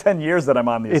 it might be 10 years that I'm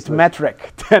on these. It's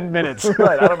metric, 10 minutes.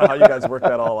 Right, I don't know how you guys work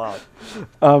that all out.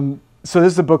 So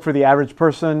this is a book for the average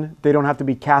person. They don't have to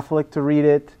be Catholic to read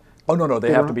it. Oh, no,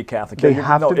 they have to be Catholic. They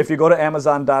have to be. If you go to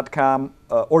Amazon.com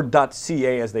or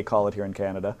 .ca as they call it here in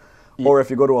Canada, or if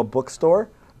you go to a bookstore,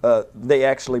 they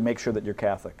actually make sure that you're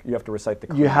Catholic. You have to recite the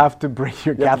creed. You have to bring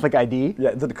your Catholic ID.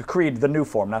 Yeah, the creed, the new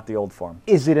form, not the old form.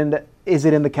 Is it in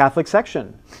the Catholic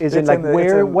section? Is it like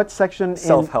where? What section?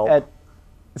 Self-help.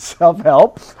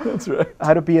 Self-help. That's right.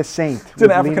 How to be a saint. It's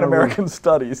in African American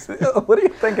studies. What do you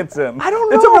think it's in? I don't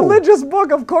know. It's a religious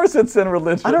book. Of course, it's in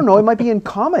religion. I don't know. It might be in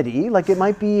comedy. Like it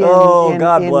might be in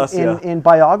God bless you. in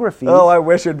biographies. Oh, I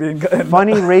wish it'd be in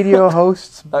funny radio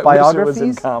hosts biographies. I wish it was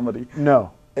in comedy.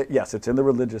 No. Yes, it's in the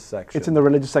religious section. It's in the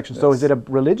religious section. So is it a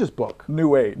religious book?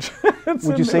 New Age.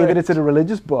 Would you say that it's a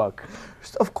religious book?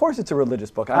 Of course it's a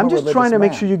religious book. I'm just trying to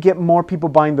make sure you get more people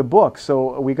buying the book.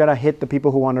 So we got to hit the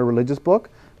people who want a religious book,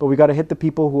 but we got to hit the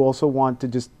people who also want to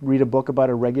just read a book about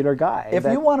a regular guy. If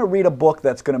you want to read a book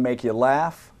that's going to make you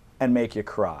laugh and make you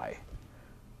cry,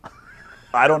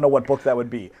 I don't know what book that would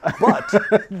be. But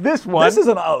this is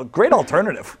a great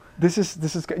alternative. This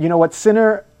is you know what,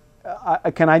 Sinner,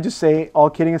 can I just say, all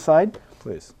kidding aside?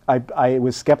 Please. I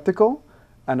was skeptical,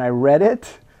 and I read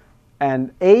it,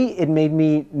 and it made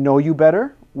me know you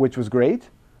better, which was great,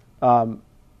 and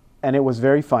it was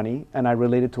very funny, and I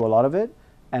related to a lot of it,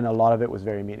 and a lot of it was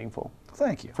very meaningful.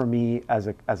 Thank you. For me as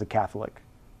a Catholic,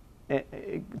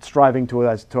 striving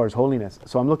towards holiness.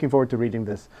 So I'm looking forward to reading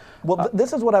this. Well,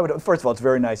 this is what I would. First of all, it's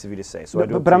very nice of you to say. So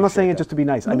but I'm not saying it just to be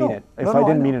nice. I mean it. If I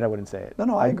didn't mean it, I wouldn't say it.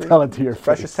 No, I agree. I'd tell it to your face.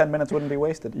 Precious 10 minutes wouldn't be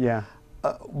wasted. Yeah.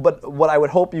 But what I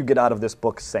would hope you get out of this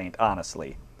book, Saint,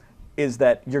 honestly, is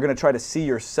that you're going to try to see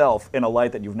yourself in a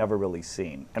light that you've never really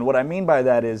seen. And what I mean by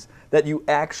that is that you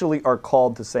actually are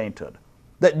called to sainthood.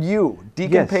 That you,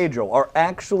 Deacon Pedro, are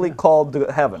actually called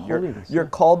to heaven. You're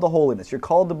called to holiness. You're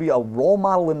called to be a role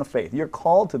model in the faith. You're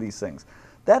called to these things.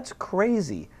 That's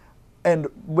crazy. And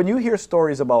when you hear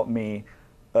stories about me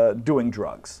doing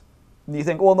drugs, you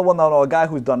think, well, no, a guy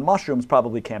who's done mushrooms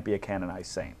probably can't be a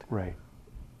canonized saint. Right.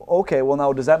 okay, well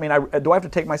now does that mean do I have to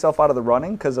take myself out of the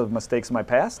running because of mistakes in my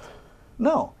past?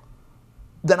 No.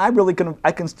 Then I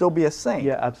can still be a saint.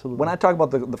 Yeah, absolutely. When I talk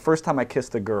about the first time I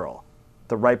kissed a girl,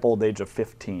 the ripe old age of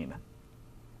 15,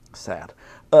 sad.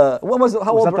 How old was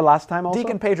that the last time also?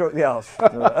 Deacon Pedro, yeah,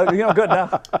 good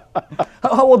now.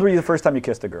 How old were you the first time you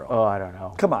kissed a girl? Oh, I don't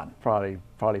know. Come on. Probably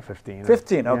 15.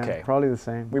 15, okay. Yeah, probably the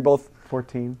same. We both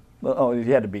 14. Oh,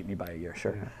 you had to beat me by a year,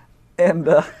 sure. Yeah. And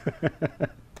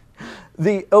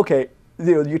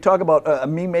you talk about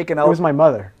me making out. It was my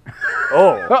mother.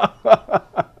 Oh.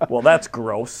 Well, that's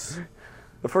gross.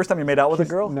 The first time you made out with a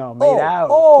girl? No, made out.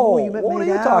 Oh, you meant what made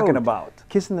are you out. talking about?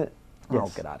 Kissing the... Yes,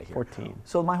 oh, get out of here. 14.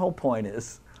 So my whole point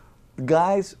is,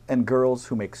 guys and girls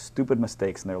who make stupid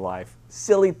mistakes in their life,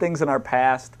 silly things in our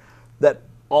past that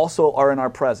also are in our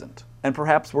present, and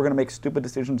perhaps we're going to make stupid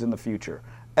decisions in the future.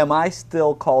 Am I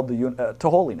still called to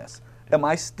holiness? Am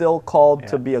I still called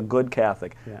to be a good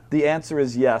Catholic? Yeah. The answer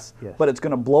is yes, but it's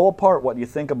going to blow apart what you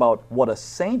think about what a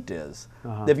saint is.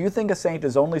 If you think a saint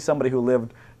is only somebody who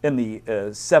lived in the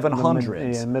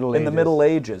 700s, in the Middle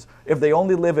Ages, if they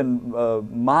only live in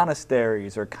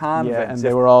monasteries or convents. Yeah, and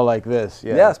they were all like this.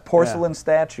 Yeah. Yes, porcelain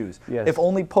statues. Yes. If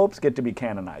only popes get to be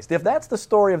canonized. If that's the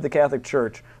story of the Catholic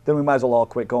Church, then we might as well all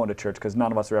quit going to church because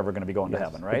none of us are ever going to be going to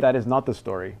heaven, right? But that is not the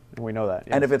story, and we know that.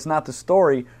 Yes. And if it's not the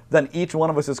story, then each one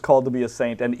of us is called to be a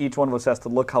saint, and each one of us has to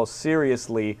look how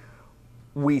seriously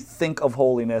we think of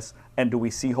holiness, and do we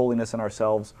see holiness in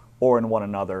ourselves or in one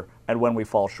another, and when we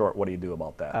fall short, what do you do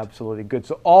about that? Absolutely. Good.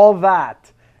 So all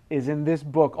that is in this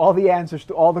book, all the answers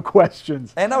to all the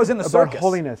questions. And I was in the about circus.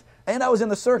 holiness. And I was in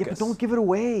the circus. Yeah, but don't give it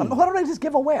away. What did I just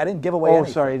give away? I didn't give away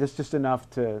anything. Sorry, that's just enough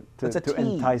to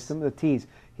entice them, the tease.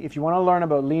 If you want to learn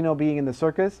about Lino being in the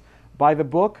circus, buy the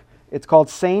book. It's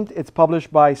called Saint. It's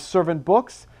published by Servant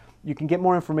Books. You can get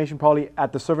more information probably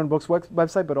at the Servant Books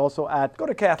website, but also at go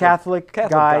to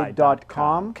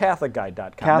CatholicGuide.com.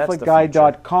 CatholicGuide.com.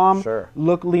 CatholicGuide.com. Sure.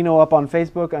 Look Lino up on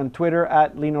Facebook and Twitter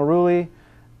at Lino Rulli,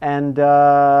 and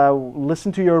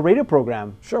listen to your radio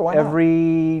program. Sure, why not?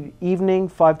 Every evening,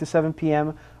 5 to 7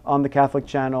 p.m. on the Catholic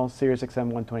channel, Sirius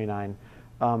XM 129.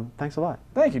 Thanks a lot.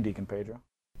 Thank you, Deacon Pedro.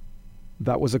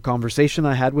 That was a conversation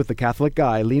I had with the Catholic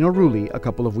guy, Lino Rulli, a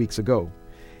couple of weeks ago.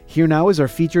 Here now is our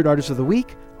featured artist of the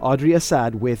week, Audrey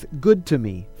Assad, with Good to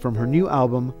Me from her new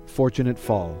album, Fortunate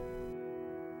Fall.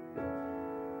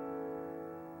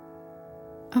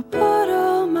 I put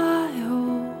all my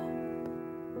hope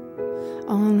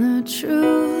on the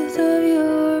truth of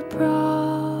your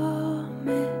promise,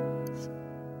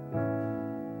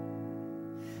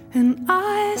 and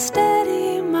I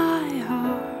steady my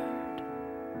heart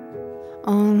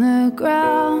on the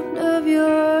ground of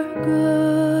your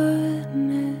goodness.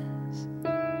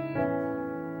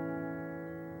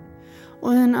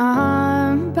 When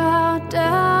I'm bowed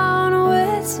down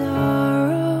with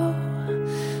sorrow,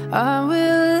 I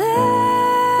will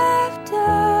lift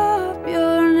up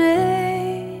your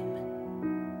name,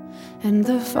 and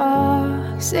the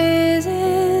foxes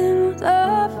in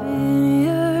the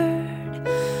vineyard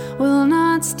will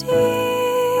not steal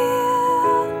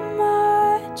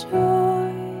my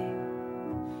joy,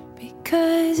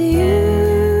 because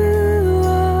you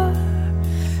are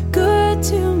good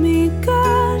to me,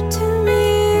 good to me.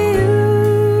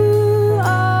 You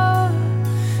are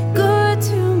good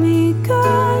to me,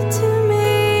 good to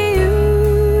me.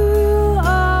 You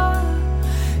are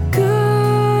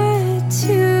good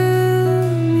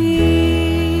to me.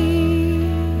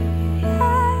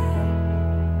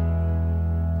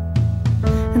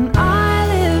 And I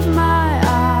lift my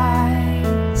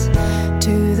eyes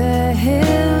to the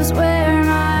hills where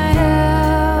my help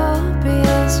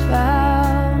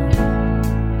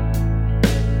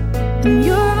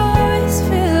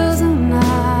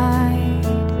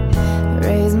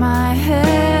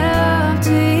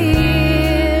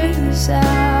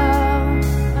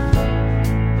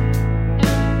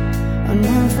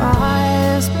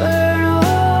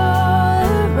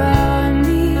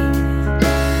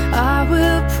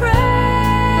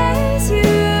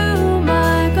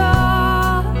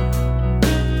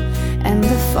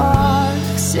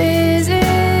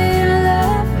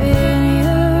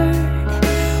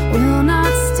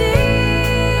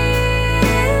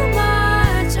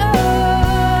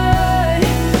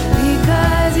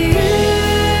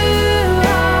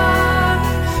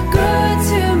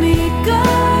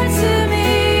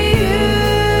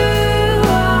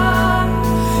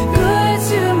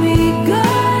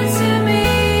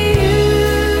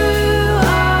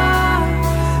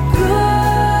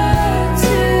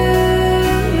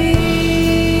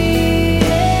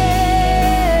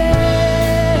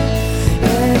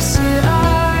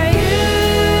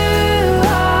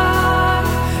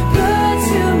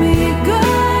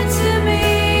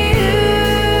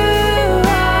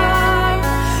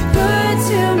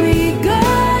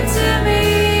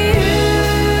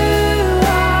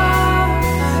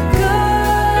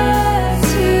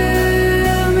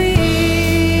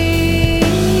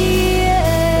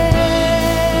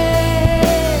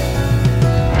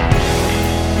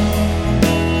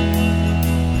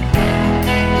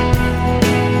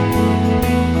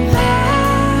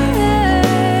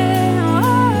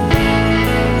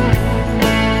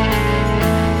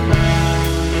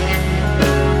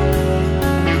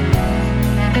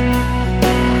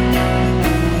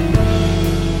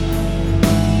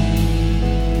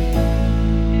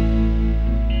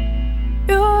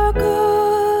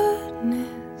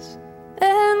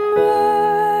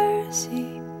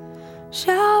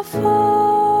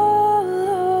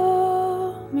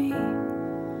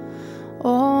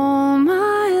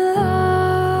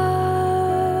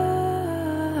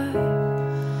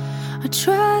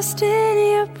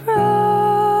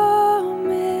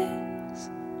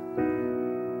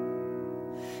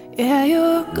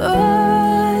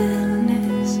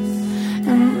goodness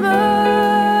and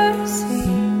mercy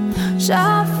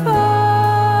shall follow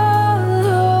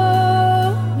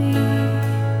me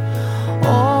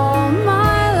all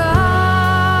my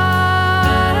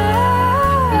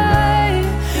life.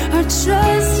 I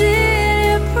trust in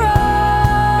your promise.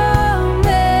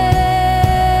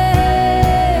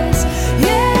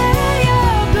 Yeah,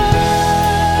 your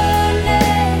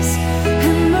goodness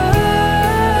and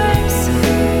mercy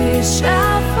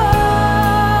shall follow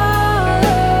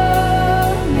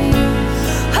me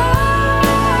all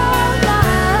my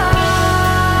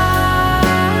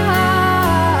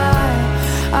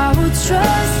life. I will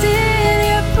trust in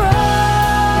your promise.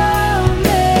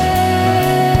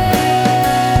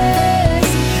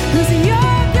 'Cause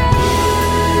you're good.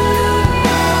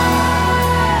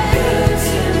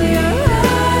 Your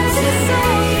eyes are so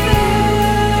faithful.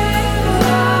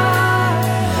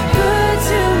 Good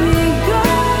to me,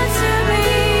 good to me.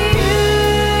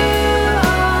 You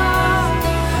are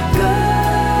good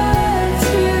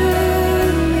to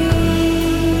me.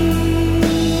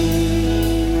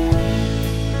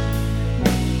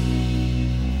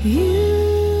 You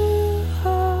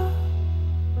are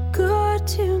good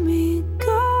to me,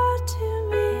 good to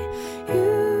me.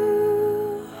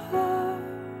 You are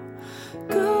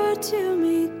good to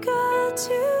me, good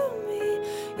to me.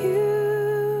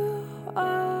 You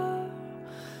are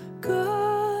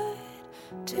good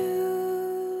to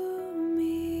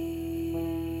me.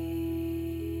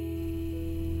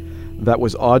 That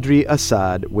was Audrey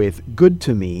Assad with Good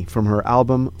to Me from her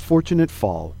album Fortunate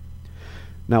Fall.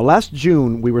 Now, last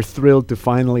June, we were thrilled to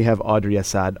finally have Audrey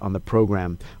Assad on the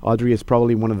program. Audrey is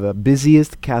probably one of the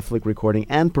busiest Catholic recording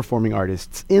and performing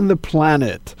artists in the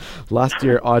planet. Last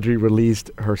year, Audrey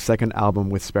released her second album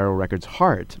with Sparrow Records,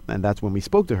 Heart, and that's when we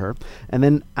spoke to her. And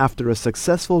then, after a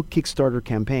successful Kickstarter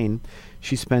campaign,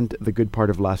 she spent the good part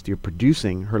of last year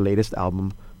producing her latest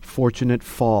album, Fortunate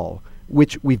Fall,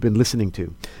 which we've been listening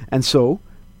to. And so,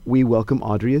 we welcome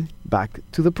Audrey back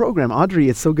to the program. Audrey,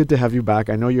 it's so good to have you back.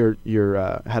 I know you're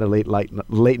had a late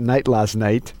night last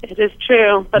night. It is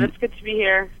true, but it's good to be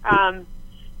here. 10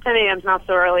 a.m. is not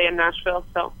so early in Nashville,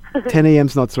 so. 10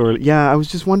 a.m.'s not so early. Yeah, I was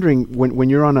just wondering,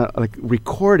 when you're on a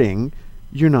recording,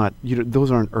 those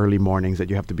aren't early mornings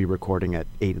that you have to be recording at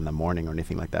 8 in the morning or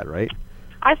anything like that, right?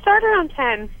 I start around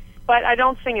 10, but I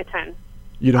don't sing at 10.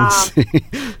 You don't sing?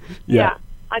 Yeah.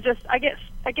 I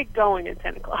get going at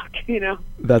 10 o'clock,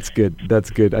 That's good.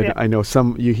 Yeah. I know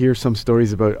you hear some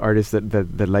stories about artists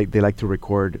that like to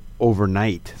record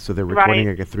overnight, so they're recording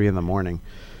like at 3 in the morning.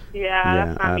 Yeah,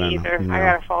 that's not me either. No. I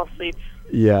gotta fall asleep.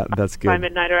 Yeah, that's good. By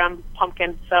midnight or I'm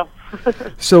pumpkin, so.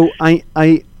 So I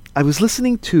was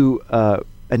listening to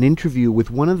an interview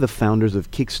with one of the founders of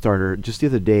Kickstarter just the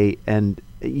other day, and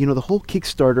the whole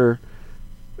Kickstarter,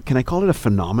 can I call it a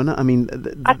phenomena? I mean,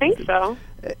 I think so.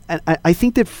 And I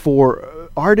think that for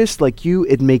artists like you,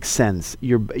 it makes sense.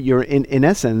 You're in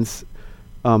essence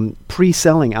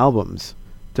pre-selling albums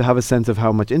to have a sense of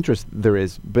how much interest there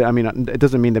is. But I mean, it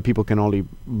doesn't mean that people can only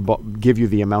give you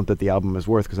the amount that the album is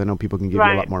worth, because I know people can give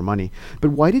you a lot more money.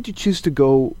 But why did you choose to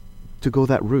go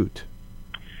that route?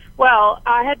 Well,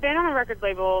 I had been on a record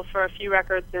label for a few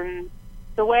records, and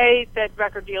the way that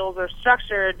record deals are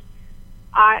structured,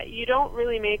 you don't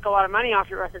really make a lot of money off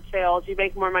your record sales. You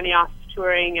make more money off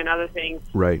touring and other things.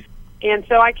 Right. And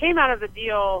so I came out of the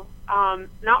deal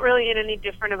not really in any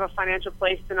different of a financial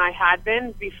place than I had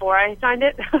been before I signed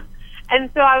it. And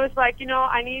so I was like,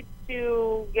 I need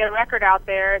to get a record out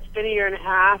there. It's been a year and a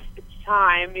half. It's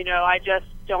time. I just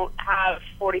don't have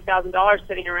 $40,000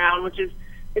 sitting around, which is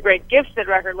the great gift that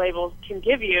record labels can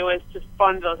give you, is to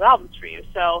fund those albums for you.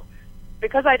 So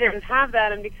because I didn't have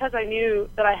that, and because I knew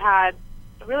that I had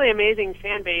a really amazing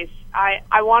fan base,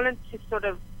 I wanted to sort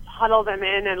of huddle them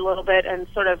in a little bit and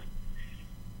sort of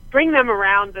bring them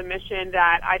around the mission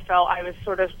that I felt I was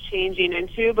sort of changing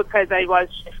into, because I was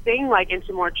shifting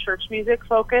into more church music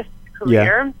focused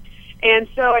career. Yeah. And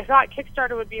so I thought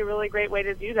Kickstarter would be a really great way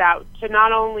to do that, to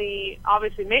not only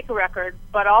obviously make a record,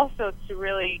 but also to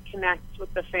really connect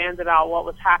with the fans about what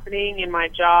was happening in my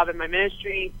job and my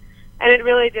ministry. And it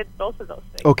really did both of those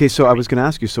things. Okay, so I was going to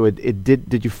ask you, so it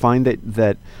did you find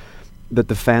that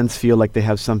the fans feel like they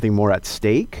have something more at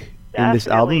stake in this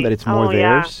album, that it's more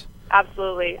theirs? Yeah,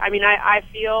 absolutely. I mean, I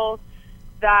feel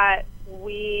that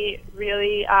we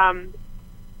really,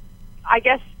 I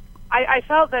guess, I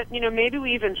felt that, maybe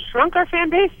we even shrunk our fan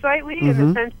base slightly, in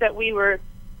the sense that we were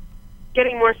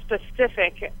getting more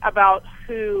specific about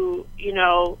who,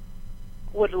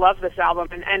 would love this album.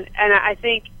 And I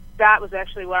think that was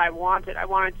actually what I wanted. I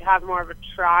wanted to have more of a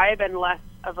tribe and less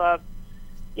of a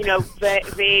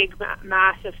vague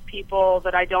mass of people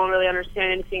that I don't really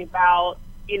understand anything about,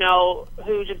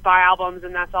 who just buy albums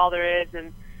and that's all there is.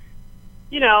 And,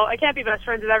 I can't be best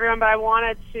friends with everyone, but I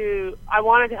wanted to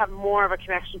have more of a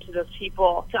connection to those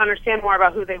people, to understand more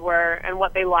about who they were and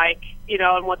what they like,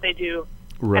 and what they do.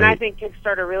 Right. And I think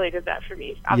Kickstarter really did that for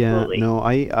me. Absolutely. Yeah, no,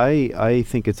 I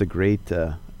think it's a great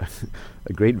a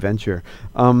great venture.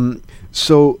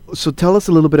 So tell us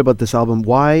a little bit about this album.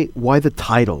 Why the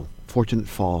title, Fortunate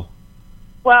Fall?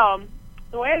 Well,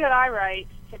 the way that I write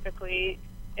typically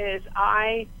is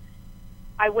I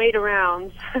wait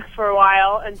around for a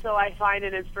while until I find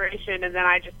an inspiration, and then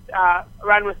I just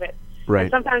run with it. Right.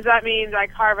 And sometimes that means I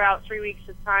carve out 3 weeks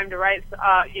of time to write,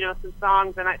 some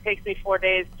songs, and it takes me 4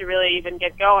 days to really even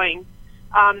get going.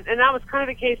 And that was kind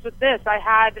of the case with this. I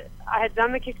had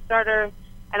done the Kickstarter,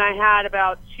 and I had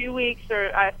about 2 weeks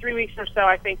or 3 weeks or so,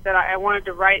 I think, that I wanted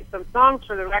to write some songs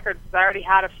for the record because I already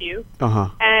had a few. Uh-huh.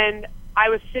 And I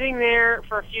was sitting there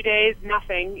for a few days,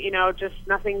 nothing, just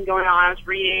nothing going on. I was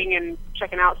reading and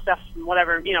checking out stuff and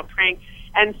whatever, praying.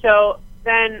 And so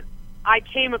then I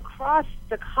came across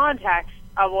the context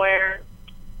of where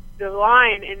the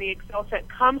line in the Exultet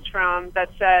comes from that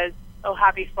says, "Oh,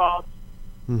 happy fault,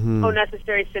 mm-hmm. oh,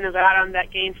 necessary sin of Adam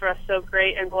that gained for us so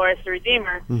great and glorious a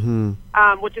Redeemer," mm-hmm.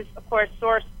 Which is, of course,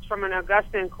 sourced from an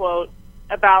Augustine quote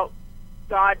about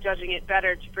God judging it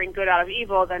better to bring good out of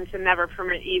evil than to never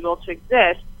permit evil to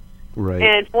exist. Right.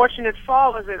 And fortunate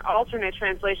fall was an alternate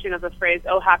translation of the phrase,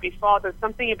 "Oh, happy fall." There's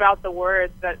something about the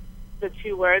words, that the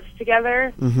two words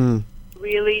together, mm-hmm.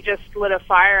 really just lit a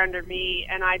fire under me,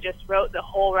 and I just wrote the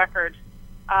whole record.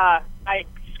 I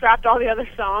scrapped all the other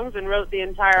songs and wrote the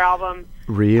entire album.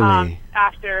 Really?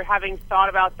 After having thought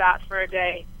about that for a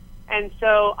day. And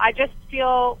so I just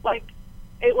feel like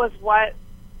it was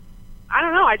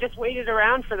I just waited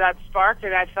around for that spark,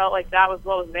 and I felt like that was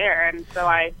what was there, and so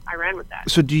I ran with that.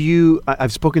 So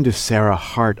I've spoken to Sarah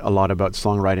Hart a lot about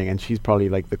songwriting, and she's probably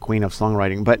like the queen of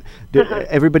songwriting, but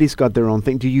everybody's got their own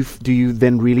thing. Do you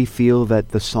then really feel that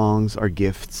the songs are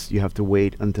gifts? You have to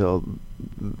wait until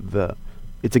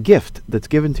it's a gift that's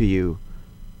given to you,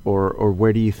 or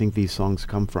where do you think these songs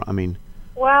come from? I mean...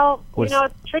 Well, it's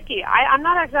tricky. I'm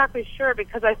not exactly sure,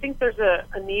 because I think there's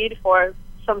a need for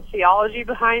some theology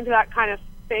behind that kind of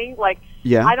thing. Like,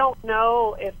 yeah. I don't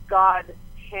know if God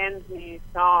hands me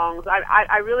songs.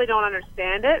 I really don't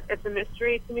understand it. It's a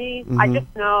mystery to me. Mm-hmm. I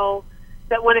just know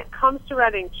that when it comes to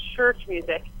writing church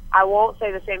music, I won't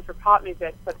say the same for pop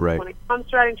music, but right. when it comes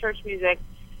to writing church music,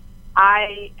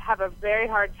 I have a very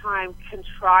hard time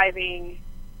contriving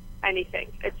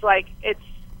anything. It's like, it's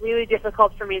really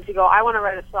difficult for me to go, I want to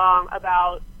write a song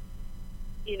about,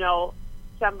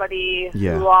 somebody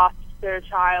who lost their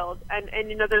child, and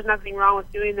there's nothing wrong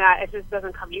with doing that. It just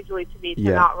doesn't come easily to me to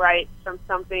not write from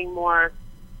something more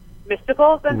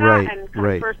mystical than that and kind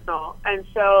of personal. And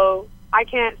so I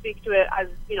can't speak to it as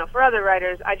for other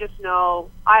writers. I just know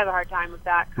I have a hard time with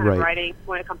that kind of writing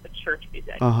when it comes to church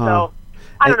music. So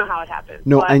I don't know how it happens.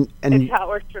 No, but and it's how it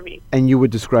works for me. And you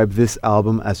would describe this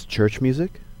album as church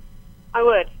music? I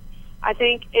would. I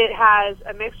think it has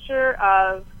a mixture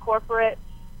of corporate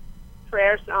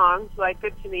prayer songs, like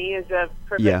Good to Me is a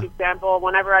perfect example.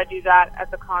 Whenever I do that at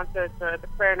the concerts or the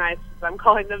prayer nights, as I'm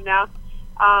calling them now,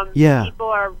 people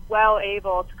are well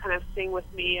able to kind of sing with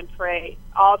me and pray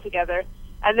all together.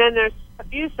 And then there's a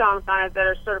few songs on it that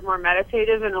are sort of more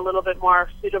meditative and a little bit more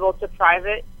suitable to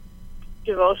private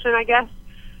devotion, I guess.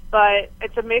 But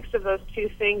it's a mix of those two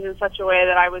things in such a way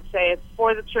that I would say it's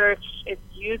for the church, it's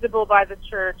usable by the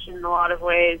church in a lot of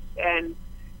ways, and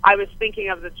I was thinking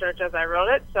of the church as I wrote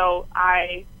it, so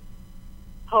I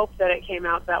hope that it came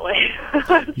out that way.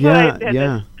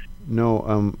 Yeah.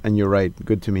 No, and you're right.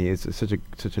 Good to Me. It's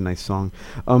such a nice song.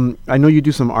 I know you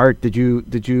do some art. Did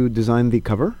you design the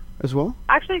cover as well?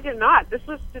 Actually, did not. This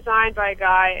was designed by a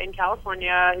guy in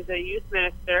California. He's a youth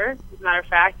minister, as a matter of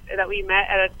fact, that we met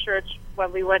at a church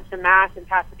when we went to Mass in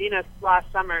Pasadena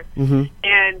last summer. Mm-hmm.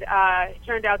 And he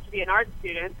turned out to be an art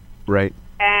student. Right.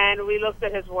 And we looked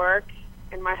at his work,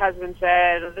 and my husband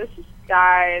said, "This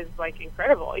guy is like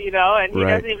incredible, and he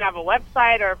doesn't even have a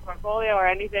website or a portfolio or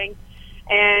anything."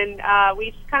 And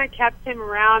we just kind of kept him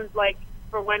around, like,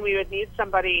 for when we would need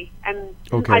somebody. And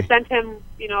I sent him,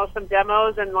 some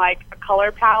demos and like a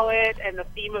color palette and the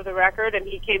theme of the record, and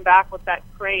he came back with that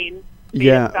crane,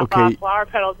 flower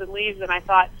petals and leaves, and I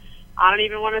thought, I don't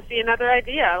even want to see another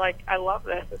idea. Like, I love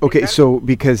this. It's okay, incredible. so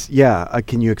because,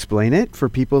 can you explain it for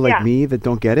people like me that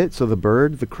don't get it? So the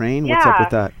bird, the crane, what's up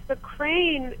with that? The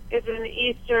crane is an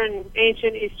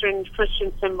ancient Eastern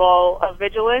Christian symbol of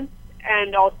vigilance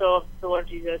and also of the Lord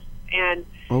Jesus. And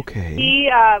he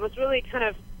was really kind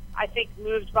of, I think,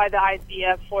 moved by the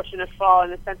idea of fortunate fall in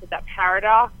the sense of that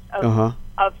paradox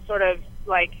of sort of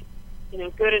like, you know,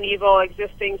 good and evil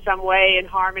existing some way in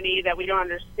harmony that we don't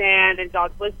understand in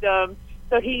God's wisdom.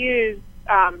 So he used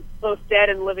both dead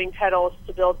and living petals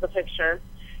to build the picture.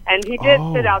 And he did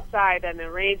sit outside and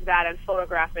arrange that and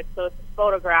photograph it. So it's a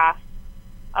photograph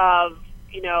of,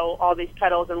 you know, all these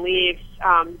petals and leaves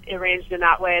arranged in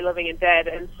that way, living and dead.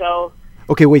 And so...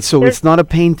 Okay, wait, so it's not a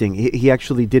painting. He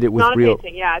actually did it with real... Not a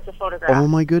painting, yeah, it's a photograph. Oh,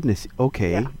 my goodness.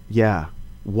 Okay, yeah.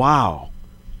 Wow.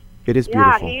 It is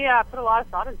beautiful. Yeah, he put a lot of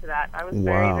thought into that. I was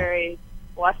very, very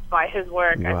blessed by his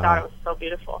work. I thought it was so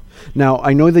beautiful. Now,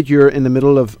 I know that you're in the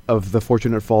middle of the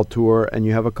Fortunate Fall tour, and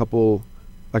you have a couple...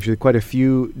 Actually, quite a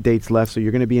few dates left. So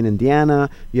you're going to be in Indiana.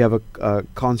 You have a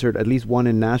concert, at least one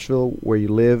in Nashville, where you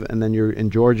live, and then you're in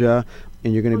Georgia,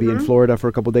 and you're going to be in Florida for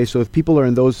a couple of days. So if people are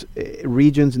in those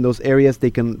regions, in those areas,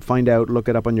 they can find out, look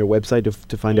it up on your website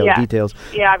to find out details.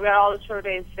 Yeah, I've got all the tour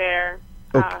dates there.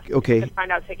 Okay. To find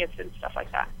out tickets and stuff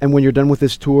like that. And when you're done with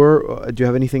this tour, do you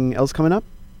have anything else coming up?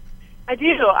 I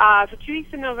do. For 2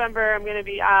 weeks in November, I'm going to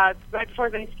be, right before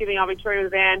Thanksgiving, I'll be touring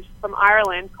with a band from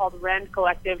Ireland called Rend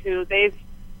Collective, who they've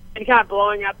been kind of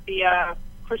blowing up the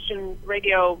Christian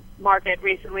radio market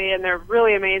recently, and they're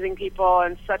really amazing people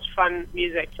and such fun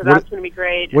music. So that's going to be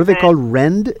great. What are they called?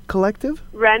 Rend Collective?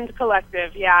 Rend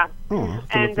Collective, yeah. Oh,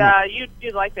 and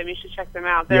you'd like them. You should check them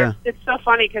out. It's so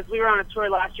funny because we were on a tour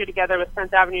last year together with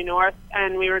 10th Avenue North,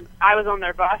 and I was on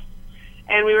their bus,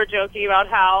 and we were joking about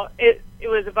how it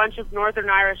was a bunch of Northern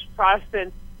Irish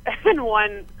Protestants and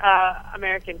one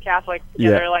American Catholic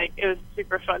together. Like, it was a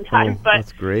super fun time. But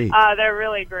that's great. They're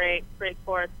really great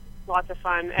sports, lots of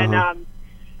fun. And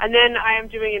then I am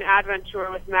doing an Advent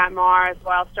tour with Matt Maher as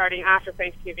well, starting after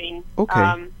Thanksgiving.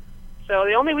 Okay. So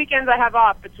the only weekends I have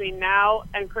off between now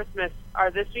and Christmas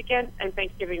are this weekend and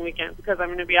Thanksgiving weekend, because I'm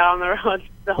going to be out on the road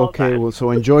the whole time. Okay, well,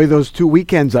 so enjoy those 2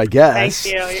 weekends, I guess.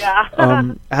 Thank you,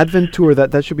 yeah. Advent tour,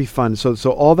 that should be fun. So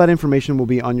all that information will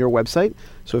be on your website.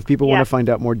 So if people want to find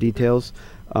out more details,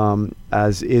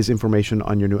 as is information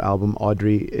on your new album,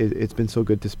 Audrey, it's been so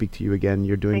good to speak to you again.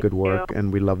 You're doing good work,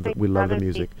 and we love the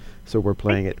music. So we're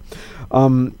playing it.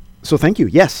 So thank you.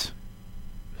 Yes.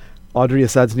 Audrey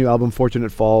Assad's new album,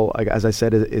 Fortunate Fall, as I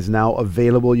said, is now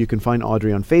available. You can find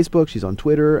Audrey on Facebook. She's on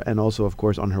Twitter, and also, of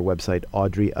course, on her website,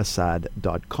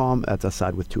 audreyassad.com. That's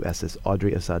Assad with 2 S's,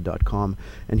 audreyassad.com.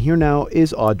 And here now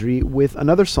is Audrey with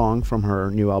another song from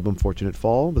her new album, Fortunate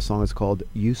Fall. The song is called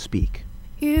You Speak.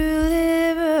 You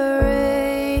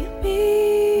liberate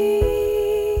me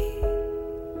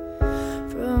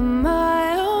from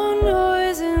my own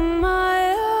noise and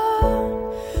my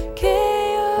own chaos,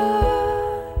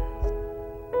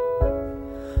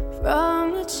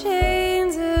 from the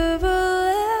chains of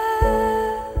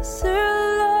a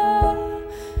lesser law.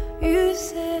 You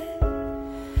set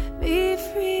me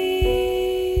free.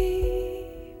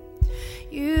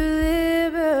 You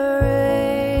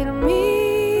liberate me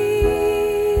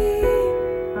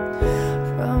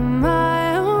from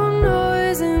my own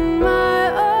noise and my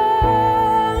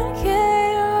own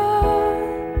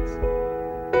chaos,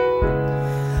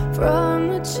 from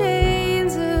the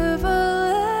chains of a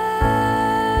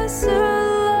lesser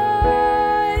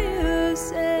law. You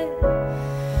set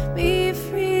me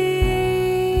free.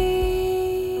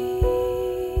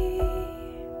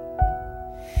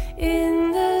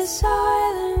 In the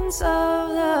silence of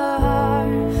the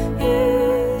heart,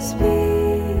 you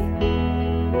speak.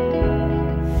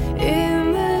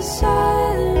 In the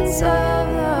silence of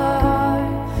the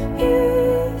heart,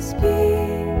 you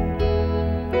speak.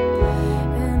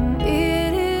 And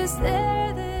it is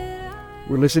there that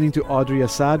We're listening to Audrey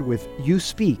Assad with You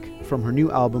Speak from her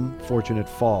new album, Fortunate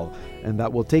Fall. And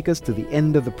that will take us to the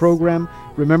end of the program.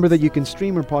 Remember that you can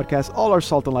stream or podcast all our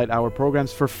Salt and Light Hour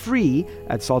programs for free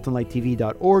at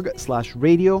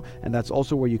saltandlighttv.org/radio. And that's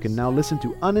also where you can now listen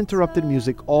to uninterrupted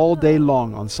music all day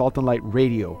long on Salt and Light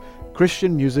Radio.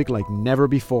 Christian music like never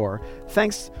before,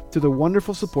 thanks to the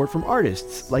wonderful support from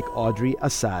artists like Audrey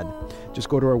Assad. Just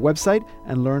go to our website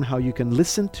and learn how you can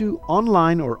listen to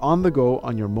online or on the go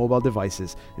on your mobile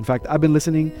devices. In fact, I've been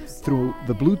listening through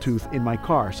the Bluetooth in my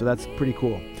car, so that's pretty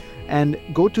cool. And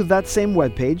go to that same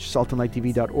webpage,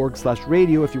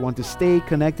 saltandlighttv.org/radio, if you want to stay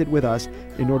connected with us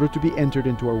in order to be entered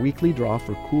into our weekly draw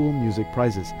for cool music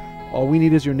prizes. All we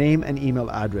need is your name and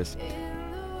email address.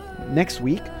 Next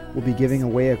week, we'll be giving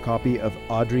away a copy of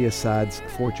Audrey Assad's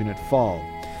Fortunate Fall.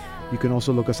 You can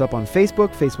also look us up on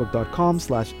Facebook,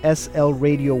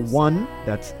 facebook.com/SLRadio1.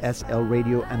 That's SL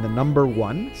Radio and the number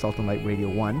 1, Salt and Light Radio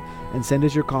 1. And send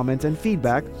us your comments and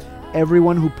feedback.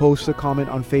 Everyone who posts a comment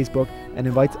on Facebook and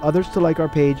invites others to like our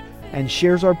page and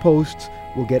shares our posts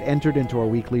will get entered into our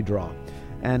weekly draw.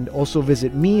 And also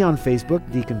visit me on Facebook,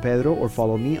 Deacon Pedro, or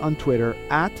follow me on Twitter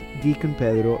at Deacon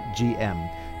Pedro GM.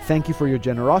 Thank you for your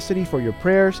generosity, for your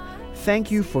prayers.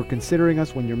 Thank you for considering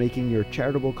us when you're making your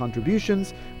charitable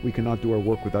contributions. We cannot do our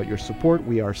work without your support.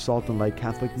 We are Salt and Light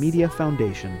Catholic Media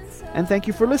Foundation. And thank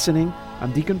you for listening.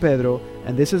 I'm Deacon Pedro,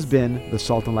 and this has been the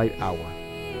Salt and Light Hour.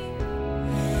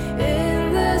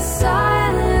 In the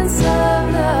silence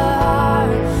of the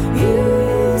heart,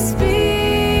 you speak.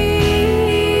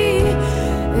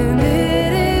 And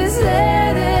it is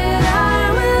there that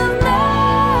I will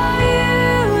know you,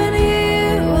 and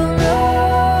you will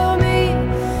know me.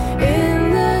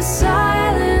 In the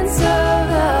silence of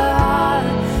the heart,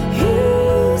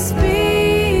 you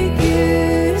speak,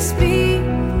 you speak.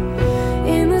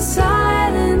 In the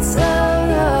silence of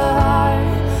the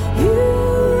heart,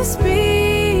 you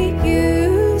speak,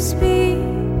 you speak.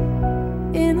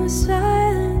 In the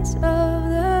silence of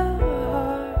the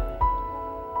heart.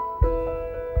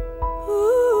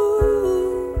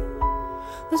 Ooh,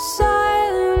 the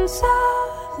silence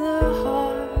of the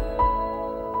heart.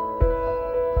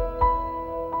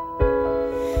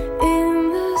 In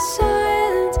the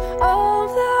silence of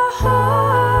the heart.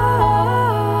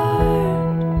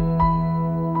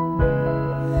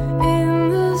 In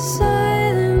the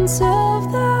silence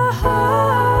of the heart.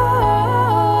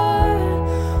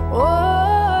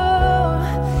 Oh,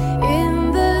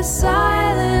 in the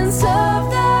silence of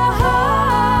the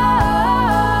heart.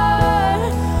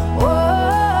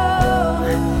 Oh,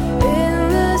 in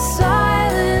the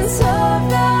silence of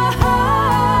the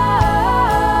heart.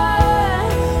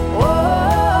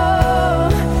 Oh,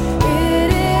 it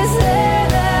is there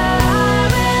that I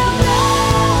will know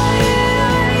you,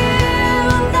 and you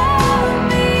will know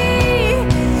me.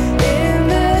 In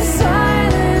the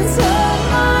silence of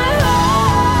my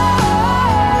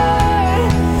heart,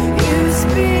 you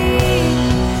speak.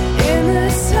 In the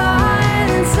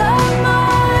silence of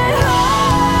my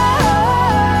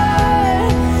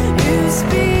heart, you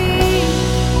speak.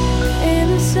 In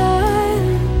the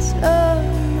silence of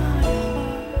my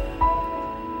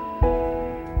heart,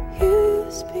 you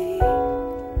speak.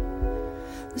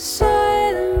 The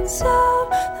silence of